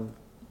settlement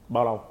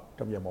bao lâu?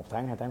 Trong vòng 1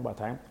 tháng, 2 tháng, 3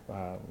 tháng,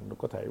 và nó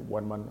có thể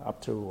 1 month up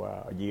to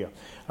a year.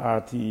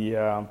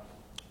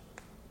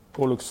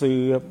 Cô luật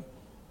sư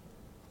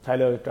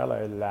Tyler trả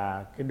lời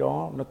là cái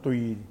đó nó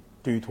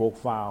tùy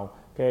thuộc vào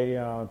cái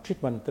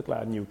treatment, tức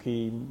là nhiều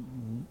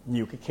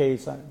cái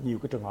case, nhiều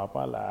cái trường hợp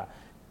là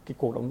cái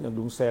cuộc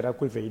đụng xe đó,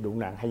 quý vị đụng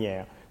nặng hay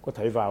nhẹ, có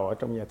thể vào ở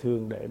trong nhà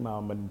thương để mà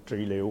mình trị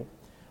liệu.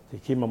 Thì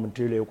khi mà mình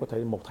trị liệu có thể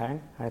 1 tháng,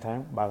 2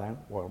 tháng, 3 tháng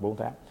hoặc 4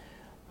 tháng.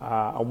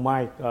 Ông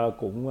Mike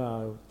cũng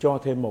cho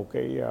thêm một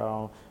cái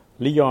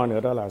lý do nữa,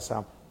 đó là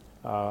sao?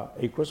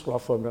 Agruss Law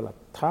Firm đó là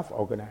tough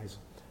organized,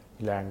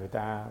 là người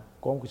ta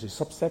có một cái sự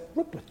sắp xếp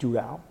rất là chu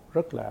đáo,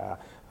 rất là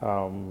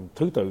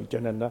thứ tự, cho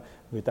nên đó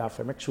người ta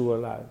phải make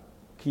sure là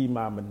khi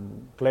mà mình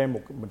claim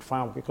mình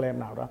file một cái claim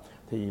nào đó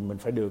thì mình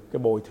phải được cái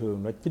bồi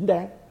thường nó chính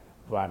đáng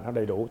và nó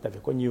đầy đủ. Tại vì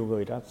có nhiều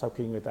người đó sau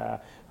khi người ta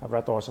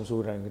ra tòa xong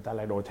xuôi rồi người ta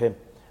lại đòi thêm,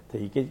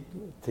 thì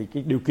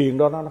cái điều kiện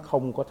đó nó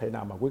không có thể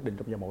nào mà quyết định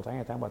trong vòng 1 tháng,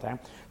 2 tháng, 3 tháng.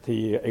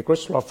 Thì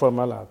Agruss Law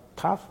Firm là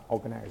tough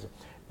organized,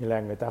 như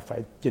là người ta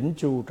phải chỉnh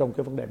chu trong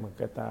cái vấn đề mà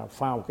người ta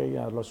file cái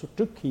lawsuit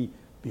trước khi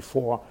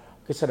before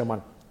cái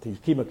settlement. Thì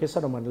khi mà cái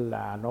settlement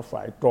là nó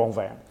phải trọn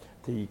vẹn,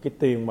 thì cái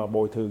tiền mà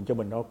bồi thường cho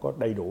mình nó có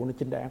đầy đủ, nó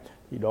chính đáng,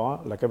 thì đó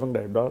là cái vấn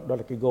đề, đó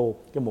là cái goal,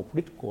 cái mục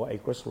đích của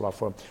Agruss Law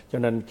Firm. Cho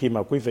nên khi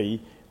mà quý vị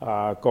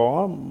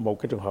có một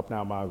cái trường hợp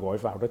nào mà gọi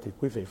vào đó thì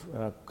quý vị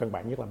căn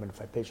bản nhất là mình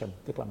phải patient,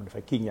 tức là mình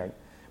phải kiên nhẫn,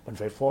 mình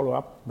phải follow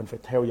up, mình phải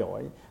theo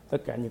dõi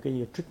tất cả những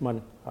cái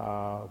treatment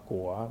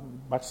của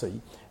bác sĩ.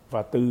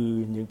 Và từ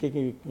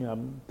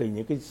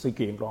những cái sự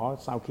kiện đó,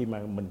 sau khi mà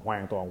mình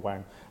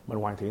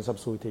hoàn thiện xong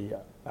xuôi thì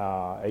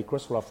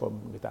Agruss Law Firm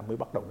người ta mới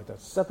bắt đầu người ta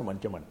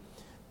settlement cho mình.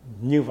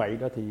 Như vậy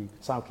đó thì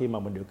sau khi mà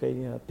mình được cái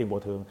tiền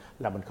bồi thường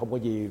là mình không có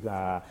gì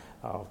là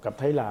cảm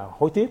thấy là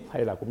hối tiếc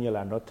hay là cũng như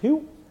là nó thiếu.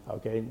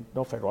 Ok,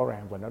 nó phải rõ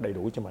ràng và nó đầy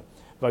đủ cho mình.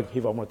 Và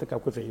hy vọng là tất cả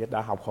quý vị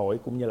đã học hỏi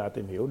cũng như là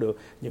tìm hiểu được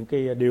những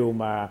cái điều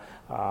mà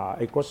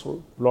Agruss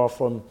Law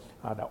Firm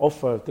đã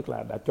offer, tức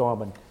là đã cho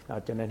mình.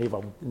 Cho nên hy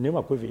vọng nếu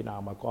mà quý vị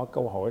nào mà có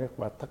câu hỏi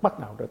và thắc mắc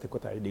nào đó thì có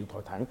thể điện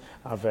thoại thẳng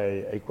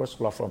về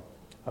Agruss Law Firm.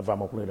 Và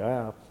một lần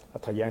nữa,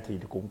 thời gian thì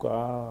cũng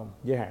có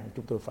giới hạn,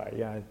 chúng tôi phải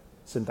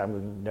xin tạm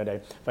ngừng nơi đây.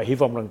 Và hy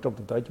vọng rằng trong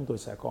tuần tới chúng tôi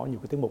sẽ có nhiều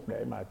cái tiết mục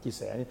để mà chia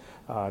sẻ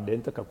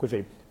đến tất cả quý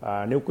vị.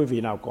 Nếu quý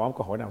vị nào có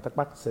câu hỏi nào thắc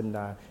mắc, xin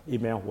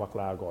email hoặc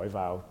là gọi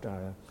vào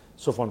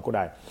số phone của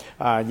đài.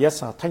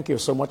 Yes, thank you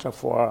so much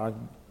for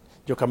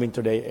your coming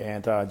today,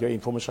 and your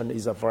information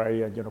is a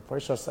very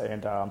precious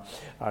and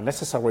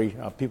necessary.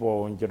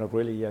 People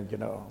really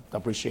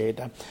appreciate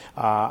that.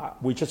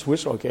 We just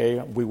wish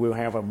we will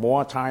have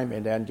more time,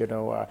 and then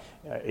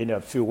in a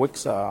few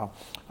weeks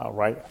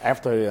right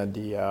after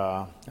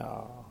the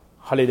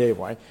holiday,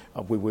 right,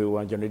 we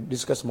will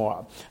discuss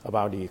more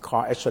about the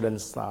car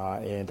accidents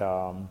and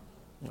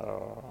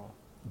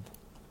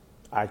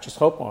I just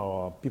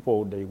hope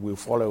people they will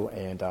follow,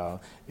 and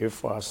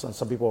if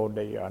some people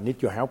they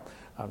need your help,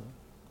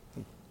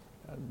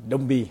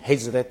 don't be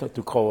hesitant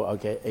to call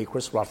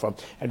Agruss Law Firm.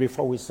 And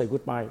before we say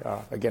goodbye,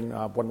 again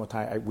one more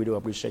time, we do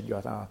appreciate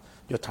your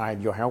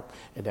time, your help,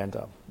 and then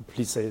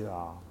please say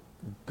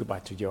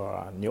goodbye to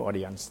your new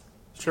audience.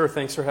 Sure,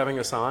 thanks for having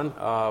us on.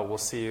 We'll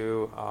see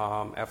you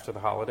after the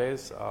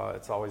holidays.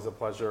 It's always a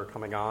pleasure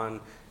coming on,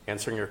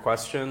 answering your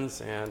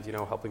questions, and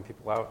helping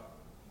people out.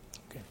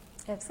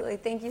 Absolutely.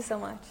 Thank you so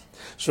much.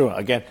 Sure.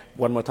 Again,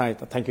 one more time,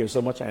 thank you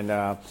so much,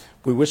 and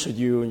we wish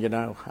you,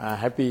 a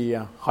happy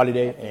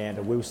holiday, and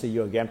we will see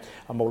you again.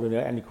 Một lần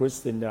nữa, anh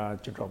Chris xin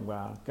trân trọng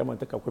cảm ơn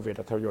tất cả quý vị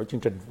đã theo dõi chương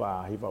trình,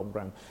 và hy vọng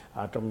rằng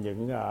trong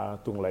những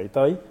tuần lễ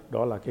tới,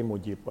 đó là cái mùa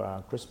dịp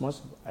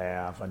Christmas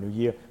và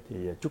New Year, thì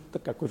chúc tất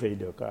cả quý vị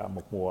được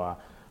một mùa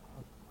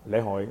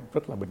lễ hội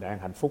rất là bình an,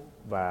 hạnh phúc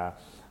và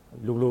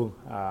luôn luôn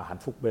hạnh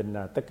phúc bên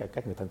tất cả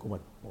các người thân của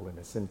mình. Một lần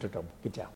nữa xin trân trọng kính chào.